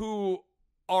who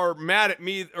are mad at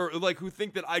me, or who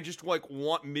think that I just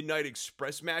want Midnight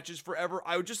Express matches forever,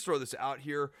 I would just throw this out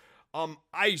here.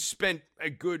 I spent a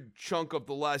good chunk of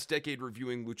the last decade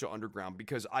reviewing Lucha Underground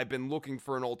because I've been looking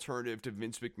for an alternative to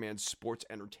Vince McMahon's sports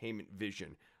entertainment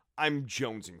vision. I'm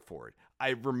jonesing for it.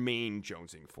 I remain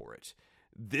jonesing for it.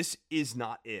 This is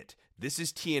not it. This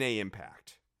is TNA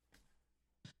Impact.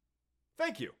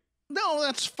 Thank you. No,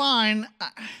 that's fine.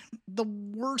 The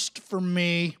worst for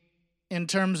me, in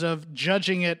terms of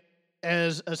judging it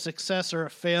as a success or a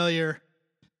failure,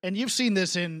 and you've seen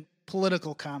this in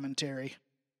political commentary,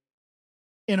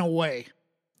 in a way,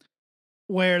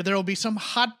 where there will be some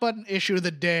hot button issue of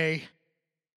the day,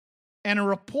 and a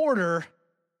reporter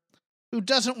who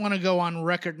doesn't want to go on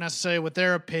record necessarily with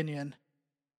their opinion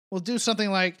will do something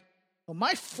like, well,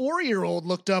 my 4-year-old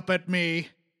looked up at me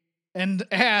and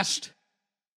asked,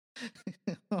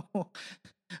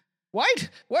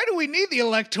 Why do we need the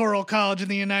Electoral College in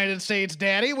the United States,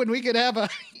 Daddy, when we could have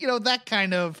that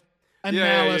kind of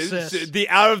analysis? Yeah, the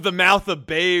out of the mouth of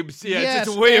babes. Yeah, yes,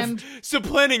 it's a way of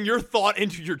supplanting your thought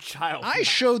into your child. I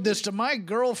showed this to my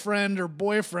girlfriend or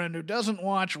boyfriend who doesn't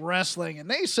watch wrestling, and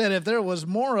they said if there was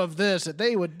more of this, that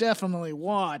they would definitely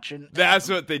watch. And that's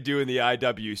what they do in the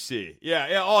IWC.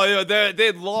 Yeah. Oh, yeah.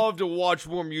 They'd love to watch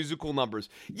more musical numbers.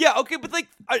 Yeah. Okay, but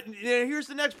here's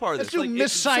the next part of this. Let's do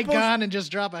Miss Saigon and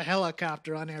just drop a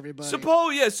helicopter on everybody.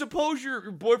 Suppose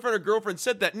your boyfriend or girlfriend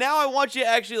said that. Now I want you to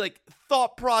actually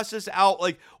thought process out,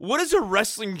 what does a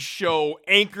wrestling show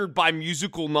anchored by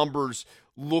musical numbers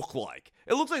look like?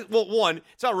 It looks like, well, one,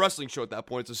 it's not a wrestling show at that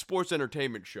point, it's a sports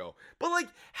entertainment show. But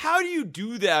how do you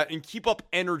do that and keep up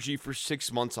energy for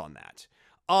 6 months on that?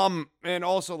 And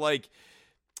also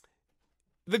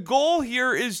the goal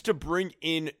here is to bring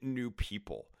in new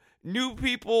people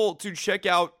to check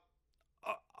out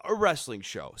a wrestling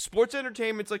show. Sports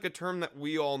entertainment's a term that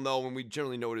we all know, and we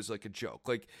generally know it as a joke.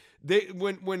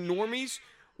 When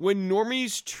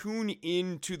normies tune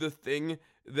into the thing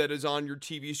that is on your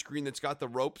TV screen that's got the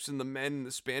ropes and the men and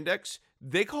the spandex,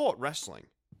 they call it wrestling.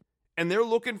 And they're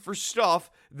looking for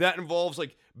stuff that involves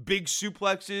big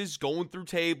suplexes, going through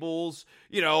tables,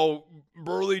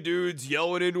 burly dudes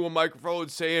yelling into a microphone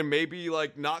saying maybe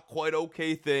not quite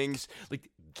okay things.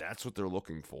 That's what they're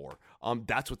looking for.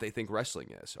 That's what they think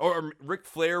wrestling is. Or Ric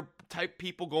Flair type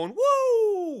people going,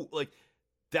 woo!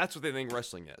 That's what they think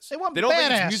wrestling is. They don't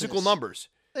think it's musical numbers.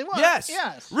 They want,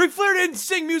 yes. Ric Flair didn't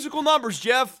sing musical numbers,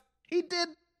 Jeff. He did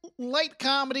light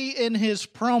comedy in his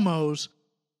promos,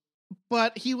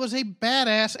 but he was a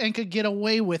badass and could get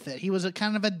away with it. He was a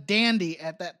kind of a dandy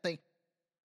at that thing.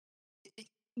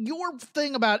 Your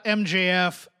thing about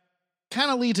MJF kind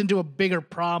of leads into a bigger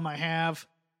problem I have,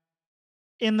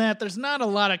 in that there's not a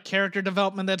lot of character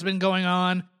development that's been going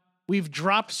on. We've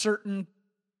dropped certain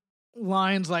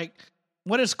lines like,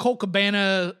 what is Colt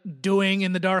Cabana doing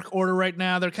in the Dark Order right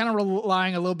now? They're kind of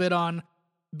relying a little bit on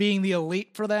being the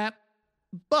elite for that.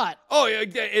 But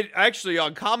actually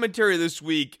on commentary this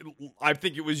week, I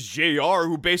think it was JR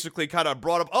who basically kind of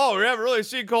brought up, we haven't really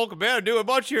seen Colt Cabana do a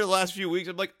bunch here the last few weeks.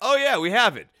 I'm like, oh yeah, we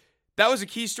haven't. That was a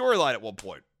key storyline at one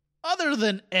point. Other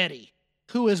than Eddie,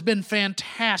 who has been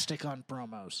fantastic on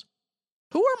promos,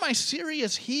 who are my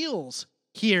serious heels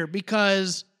here?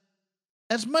 Because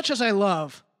as much as I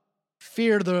love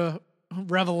Fear the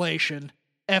Revelation,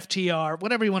 FTR,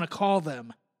 whatever you want to call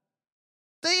them,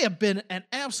 they have been an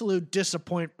absolute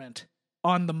disappointment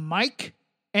on the mic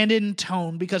and in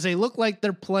tone because they look like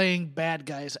they're playing bad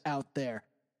guys out there.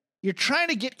 You're trying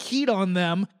to get heat on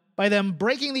them by them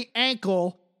breaking the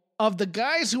ankle of the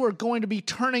guys who are going to be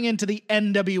turning into the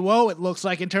NWO, it looks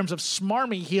like, in terms of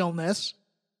smarmy heelness,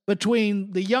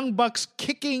 between the Young Bucks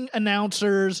kicking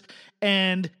announcers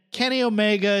and Kenny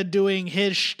Omega doing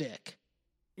his shtick.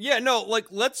 Yeah, no,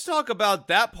 let's talk about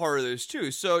that part of this,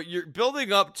 too. So you're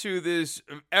building up to this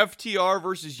FTR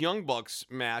versus Young Bucks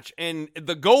match, and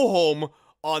the go-home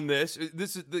on this is,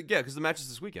 because the match is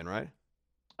this weekend, right?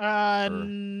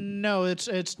 No, it's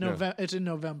November. It's in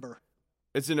November.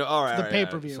 It's the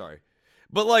pay-per-view. Sorry.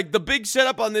 But, the big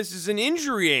setup on this is an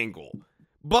injury angle.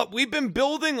 But we've been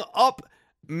building up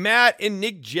Matt and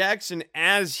Nick Jackson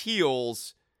as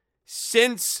heels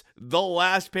since the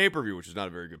last pay-per-view, which is not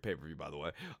a very good pay-per-view, by the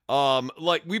way.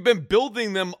 We've been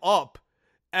building them up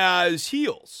as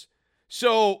heels.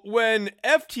 So when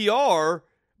FTR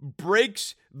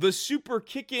breaks the super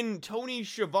kicking Tony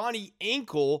Schiavone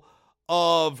ankle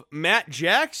of Matt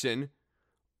Jackson,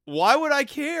 why would I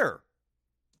care?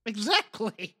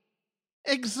 Exactly.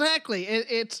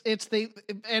 It's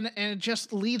it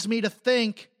just leads me to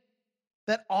think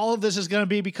that all of this is going to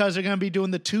be because they're going to be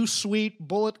doing the Too Sweet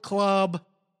Bullet Club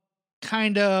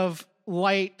kind of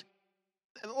light.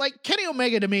 Like, Kenny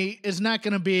Omega to me is not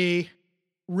going to be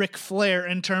Ric Flair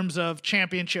in terms of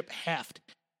championship heft.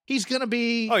 He's going to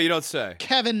be you don't say.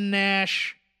 Kevin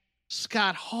Nash,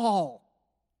 Scott Hall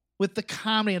with the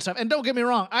comedy and stuff. And don't get me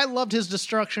wrong, I loved his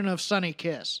destruction of Sonny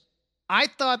Kiss. I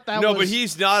thought that was... No, but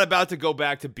he's not about to go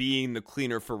back to being the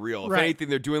cleaner for real. If anything,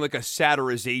 they're doing like a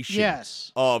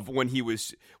satirization of when he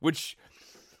was... Which,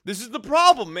 this is the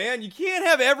problem, man. You can't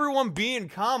have everyone being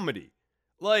comedy.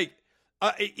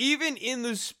 Even in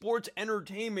the sports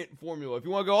entertainment formula, if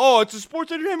you want to go, it's a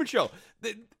sports entertainment show.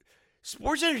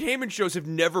 Sports entertainment shows have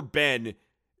never been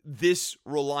this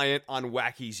reliant on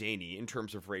wacky zany in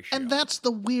terms of ratio. And that's the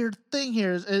weird thing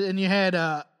here. And you had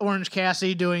Orange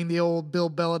Cassidy doing the old Bill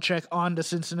Belichick on to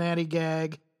Cincinnati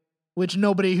gag, which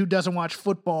nobody who doesn't watch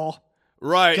football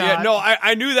got. Yeah, no,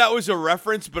 I knew that was a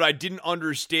reference, but I didn't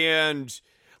understand.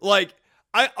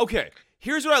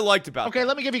 Here's what I liked about that.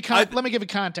 Let me give you let me give you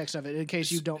context of it in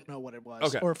case you don't know what it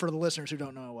was, or for the listeners who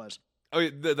don't know what it was.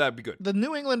 Okay, that'd be good. The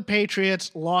New England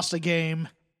Patriots lost a game.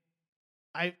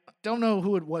 I don't know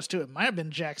who it was to. It might have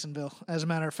been Jacksonville, as a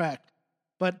matter of fact.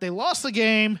 But they lost the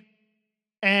game,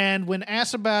 and when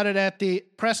asked about it at the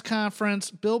press conference,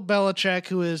 Bill Belichick,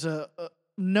 who is a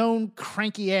known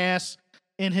cranky ass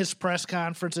in his press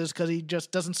conferences because he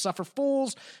just doesn't suffer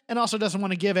fools and also doesn't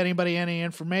want to give anybody any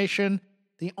information,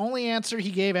 the only answer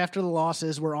he gave after the loss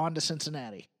is, we're on to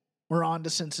Cincinnati. We're on to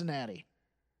Cincinnati.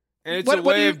 And it's what a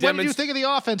way did you think of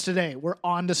the offense today? We're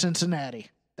on to Cincinnati.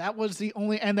 That was the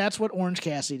only, and that's what Orange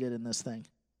Cassidy did in this thing.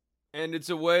 And it's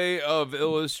a way of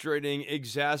illustrating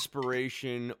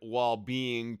exasperation while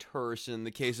being terse. In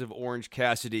the case of Orange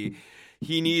Cassidy,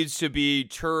 he needs to be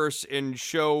terse and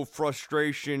show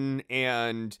frustration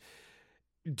and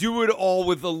do it all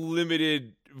with a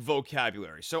limited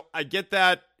vocabulary. So I get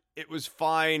that. It was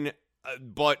fine.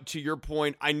 But to your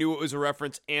point, I knew it was a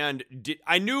reference, and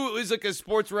I knew it was like a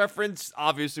sports reference.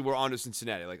 Obviously, we're on to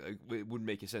Cincinnati. It wouldn't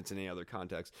make sense in any other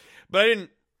context. But I didn't,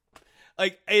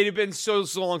 it had been so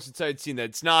long since I had seen that.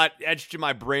 It's not etched in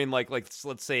my brain like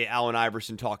let's say Allen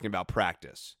Iverson talking about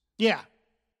practice. Yeah.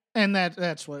 And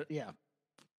that's what, yeah.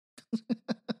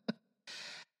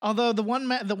 Although the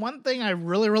one thing I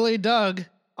really, really dug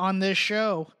on this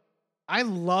show, I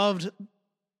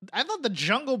thought the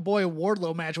Jungle Boy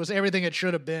Wardlow match was everything it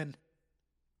should have been.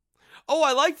 Oh,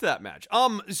 I liked that match.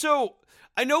 So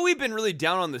I know we've been really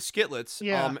down on the Skitlets.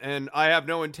 Yeah. And I have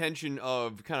no intention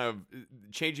of kind of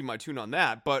changing my tune on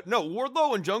that. But no,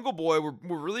 Wardlow and Jungle Boy were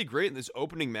really great in this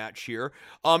opening match here.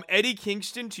 Eddie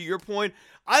Kingston, to your point,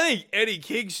 I think Eddie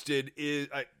Kingston is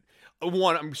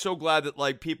one, I'm so glad that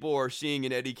like people are seeing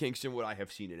in Eddie Kingston what I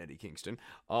have seen in Eddie Kingston.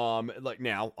 Like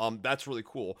now, that's really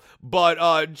cool.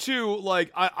 But two,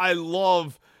 like I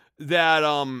love that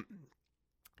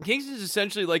Kingston is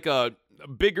essentially like a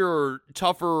bigger,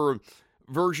 tougher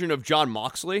version of John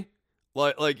Moxley.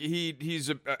 Like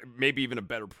he's maybe even a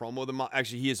better promo than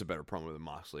actually he is a better promo than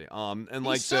Moxley. And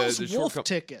like he sells the wolf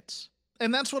tickets.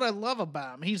 And that's what I love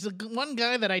about him. He's the one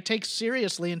guy that I take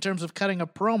seriously in terms of cutting a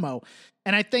promo.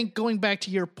 And I think going back to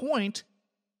your point,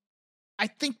 I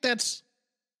think that's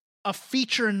a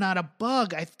feature and not a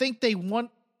bug. I think they want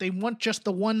just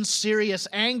the one serious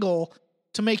angle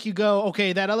to make you go,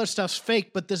 okay, that other stuff's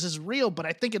fake, but this is real. But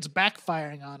I think it's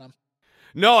backfiring on him.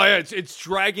 No, it's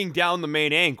dragging down the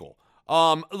main angle.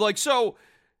 So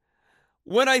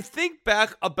when I think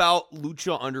back about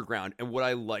Lucha Underground and what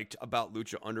I liked about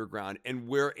Lucha Underground and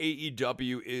where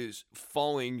AEW is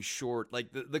falling short, like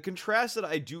the contrast that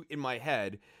I do in my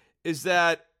head is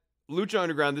that Lucha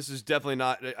Underground, this is definitely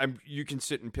not, you can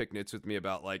sit and pick nits with me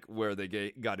about like where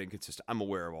they got inconsistent. I'm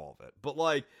aware of all of it. But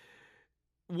like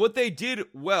what they did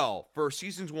well for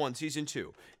seasons 1, season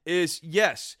 2 is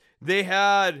yes, they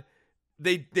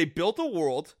built a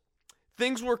world.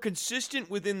 Things were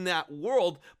consistent within that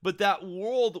world, but that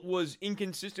world was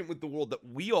inconsistent with the world that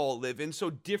we all live in, so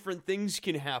different things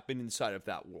can happen inside of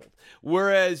that world.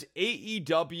 Whereas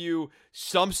AEW,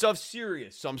 some stuff's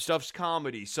serious, some stuff's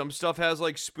comedy, some stuff has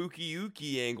like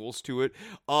spooky-ooky angles to it.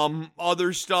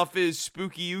 Other stuff is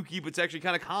spooky-ooky, but it's actually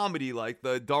kind of comedy, like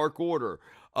the Dark Order.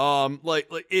 Like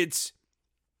it's...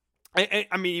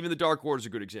 I mean, even the Dark Order is a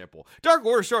good example. Dark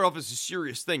Order started off as a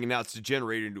serious thing, and now it's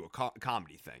degenerated into a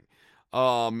comedy thing.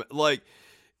 Like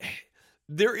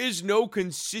there is no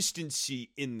consistency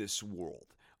in this world.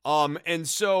 And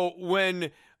so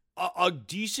when a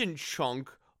decent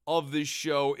chunk of this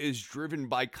show is driven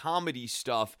by comedy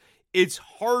stuff, it's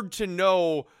hard to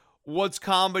know what's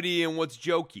comedy and what's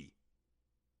jokey.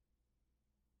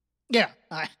 Yeah,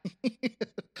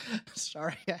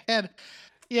 sorry,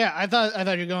 I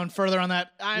thought you were going further on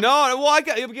that. I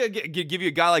give you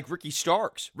a guy like Ricky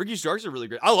Starks. Ricky Starks is really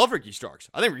great. I love Ricky Starks.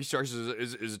 I think Ricky Starks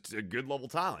is a good level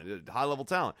talent, a high level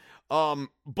talent.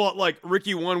 But like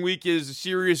Ricky one week is a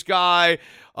serious guy.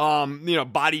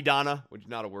 Body Donna, which is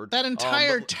not a word. That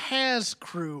entire Taz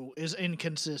crew is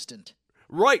inconsistent.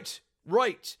 Right.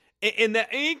 And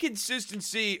that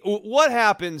inconsistency, what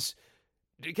happens,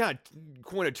 to kind of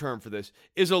coin a term for this,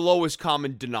 is a lowest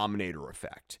common denominator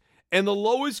effect. And the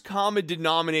lowest common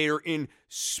denominator in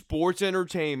sports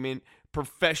entertainment,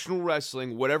 professional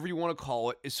wrestling, whatever you want to call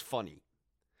it, is funny.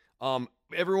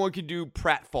 Everyone can do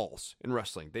pratfalls in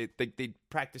wrestling. They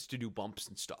practice to do bumps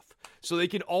and stuff. So they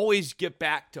can always get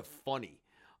back to funny.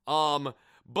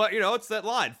 But, it's that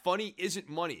line. Funny isn't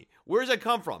money. Where does that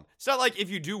come from? It's not like if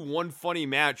you do one funny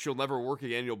match, you'll never work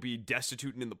again. You'll be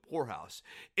destitute and in the poorhouse.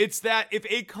 It's that if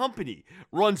a company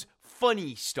runs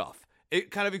funny stuff, it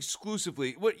kind of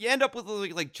exclusively, what you end up with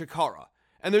like Chikara.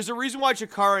 And there's a reason why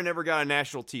Chikara never got a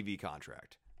national TV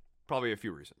contract. Probably a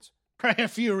few reasons. Probably a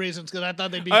few reasons, because I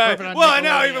thought they'd be perfect on well,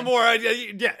 now even more.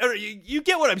 You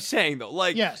get what I'm saying, though.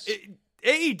 Like, yes.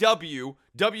 AEW,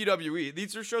 WWE,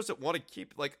 these are shows that want to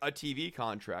keep like a TV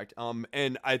contract.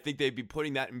 And I think they'd be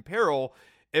putting that in peril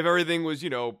if everything was,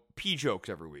 pee jokes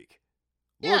every week.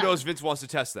 Lord knows Vince wants to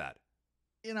test that.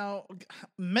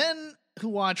 Men who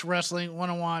watch wrestling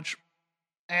want to watch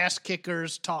ass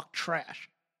kickers talk trash.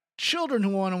 Children who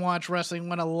want to watch wrestling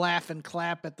want to laugh and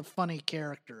clap at the funny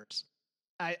characters.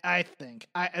 I think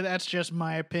that's just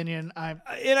my opinion. And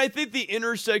I think the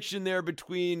intersection there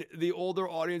between the older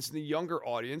audience and the younger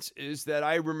audience is that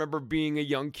I remember being a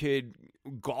young kid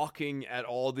gawking at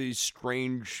all these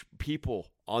strange people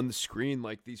on the screen,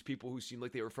 like these people who seemed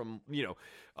like they were from,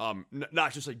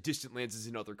 not just like distant lands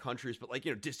in other countries, but like,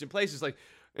 distant places, like,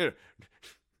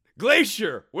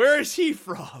 Glacier, where is he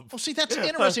from? Well, see, that's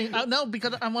interesting. No,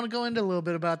 because I want to go into a little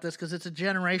bit about this because it's a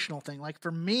generational thing. Like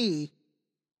for me,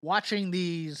 watching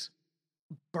these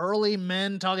burly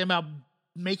men talking about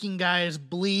making guys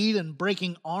bleed and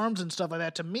breaking arms and stuff like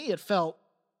that, to me, it felt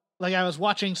like I was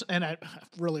watching, and I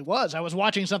really was. I was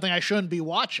watching something I shouldn't be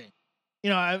watching.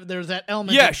 There's that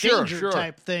element of danger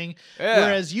type thing. Yeah.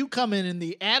 Whereas you come in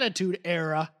the Attitude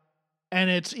Era, and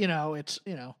it's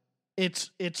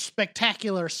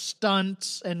spectacular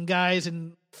stunts and guys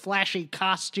in flashy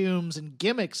costumes and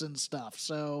gimmicks and stuff.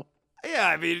 So yeah,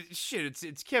 I mean, shit,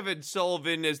 it's Kevin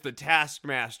Sullivan as the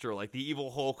Taskmaster, like the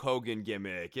evil Hulk Hogan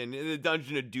gimmick, and the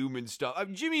Dungeon of Doom and stuff.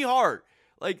 Jimmy Hart,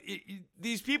 like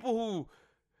these people who,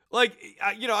 like,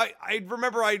 I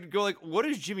remember I'd go like, what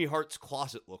does Jimmy Hart's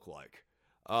closet look like,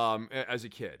 as a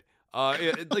kid?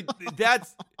 Like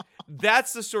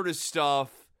that's the sort of stuff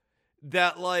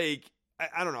that, like,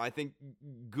 I don't know. I think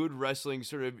good wrestling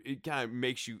sort of, it kind of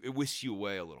it whisks you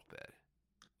away a little bit.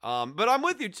 But I'm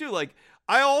with you too. Like,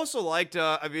 I also liked,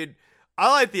 I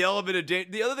like the element of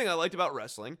the other thing I liked about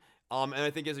wrestling, and I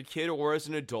think as a kid or as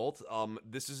an adult,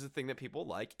 this is the thing that people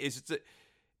like, is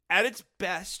at its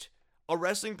best, a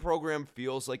wrestling program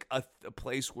feels like a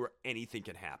place where anything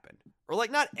can happen. Or like,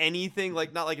 not anything,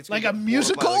 like not like it's like a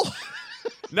musical?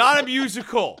 Not a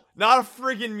musical. Not a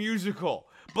friggin' musical.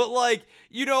 But like,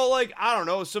 you know, like, I don't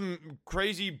know, some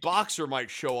crazy boxer might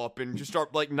show up and just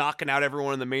start like knocking out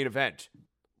everyone in the main event.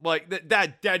 Like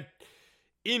that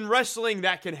in wrestling,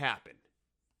 that can happen.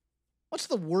 What's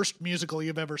the worst musical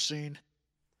you've ever seen?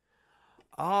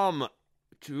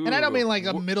 Dude, and I don't mean like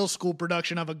a middle school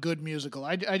production of a good musical.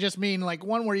 I just mean like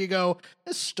one where you go,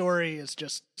 this story is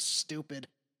just stupid.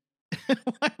 Why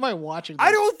am I watching this?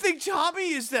 I don't think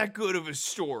Tommy is that good of a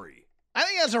story. I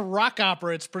think as a rock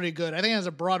opera, it's pretty good. I think as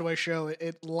a Broadway show,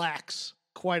 it lacks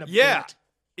quite a bit.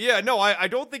 Yeah, no, I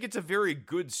don't think it's a very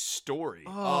good story.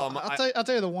 Oh, I'll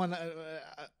tell you the one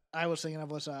I was thinking of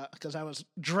was, because I was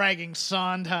dragging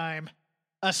Sondheim,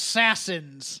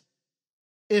 Assassins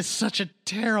is such a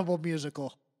terrible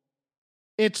musical.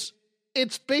 It's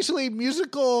basically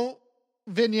musical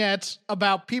vignettes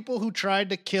about people who tried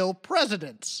to kill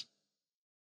presidents.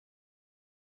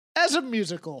 As a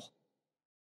musical.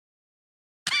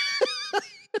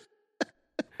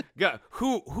 God,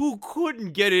 who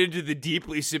couldn't get into the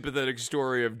deeply sympathetic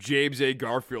story of James A.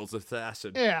 Garfield's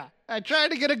assassin? Yeah, I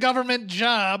tried to get a government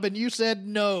job and you said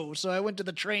no, so I went to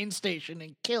the train station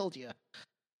and killed you.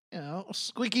 You know,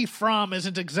 Squeaky Fromm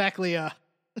isn't exactly a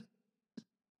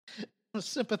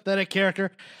sympathetic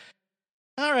character.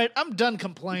 All right, I'm done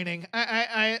complaining.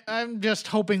 I'm just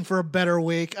hoping for a better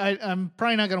week. I'm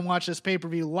probably not going to watch this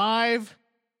pay-per-view live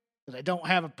because I don't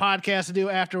have a podcast to do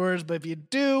afterwards, but if you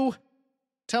do,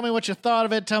 tell me what you thought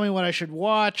of it. Tell me what I should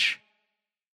watch.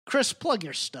 Chris, plug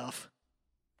your stuff.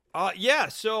 Yeah,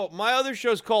 so my other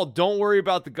show's called Don't Worry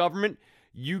About the Government.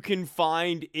 You can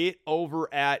find it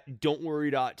over at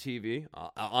don'tworry.tv,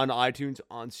 on iTunes,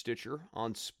 on Stitcher,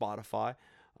 on Spotify,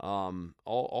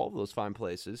 all of those fine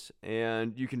places.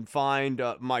 And you can find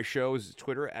my show's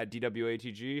Twitter at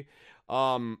DWATG.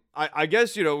 I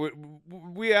guess, you know,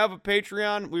 we have a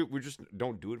Patreon. We just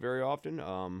don't do it very often.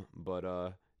 But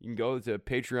you can go to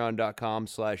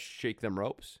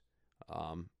patreon.com/shakethemropes.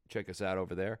 Check us out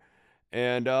over there.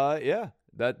 And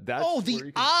that's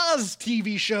the Oz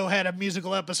TV show had a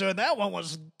musical episode. That one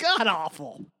was god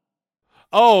awful.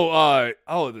 I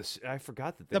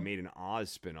forgot that they made an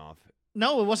Oz spinoff.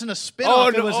 No, it wasn't a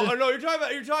spinoff. No, you're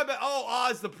talking about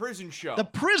Oz, the prison show. The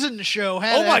prison show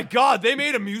had. Oh my god, they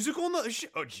made a musical. In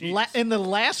the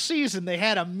last season, they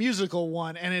had a musical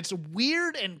one, and it's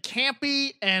weird and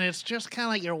campy, and it's just kind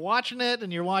of like you're watching it,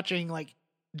 and you're watching like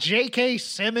J.K.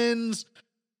 Simmons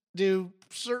do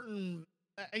certain.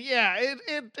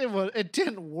 It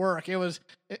didn't work. It was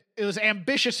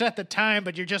ambitious at the time,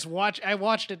 but I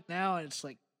watched it now and it's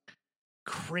like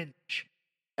cringe.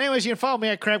 Anyways, you can follow me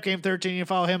at CrapGame13. You can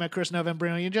follow him at Chris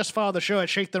Novembrino. You can just follow the show at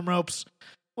Shake Them Ropes.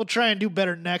 We'll try and do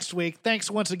better next week.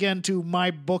 Thanks once again to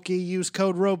MyBookie. Use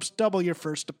code ROPES. Double your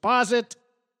first deposit.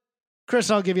 Chris,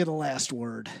 I'll give you the last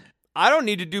word. I don't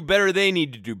need to do better. They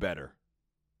need to do better.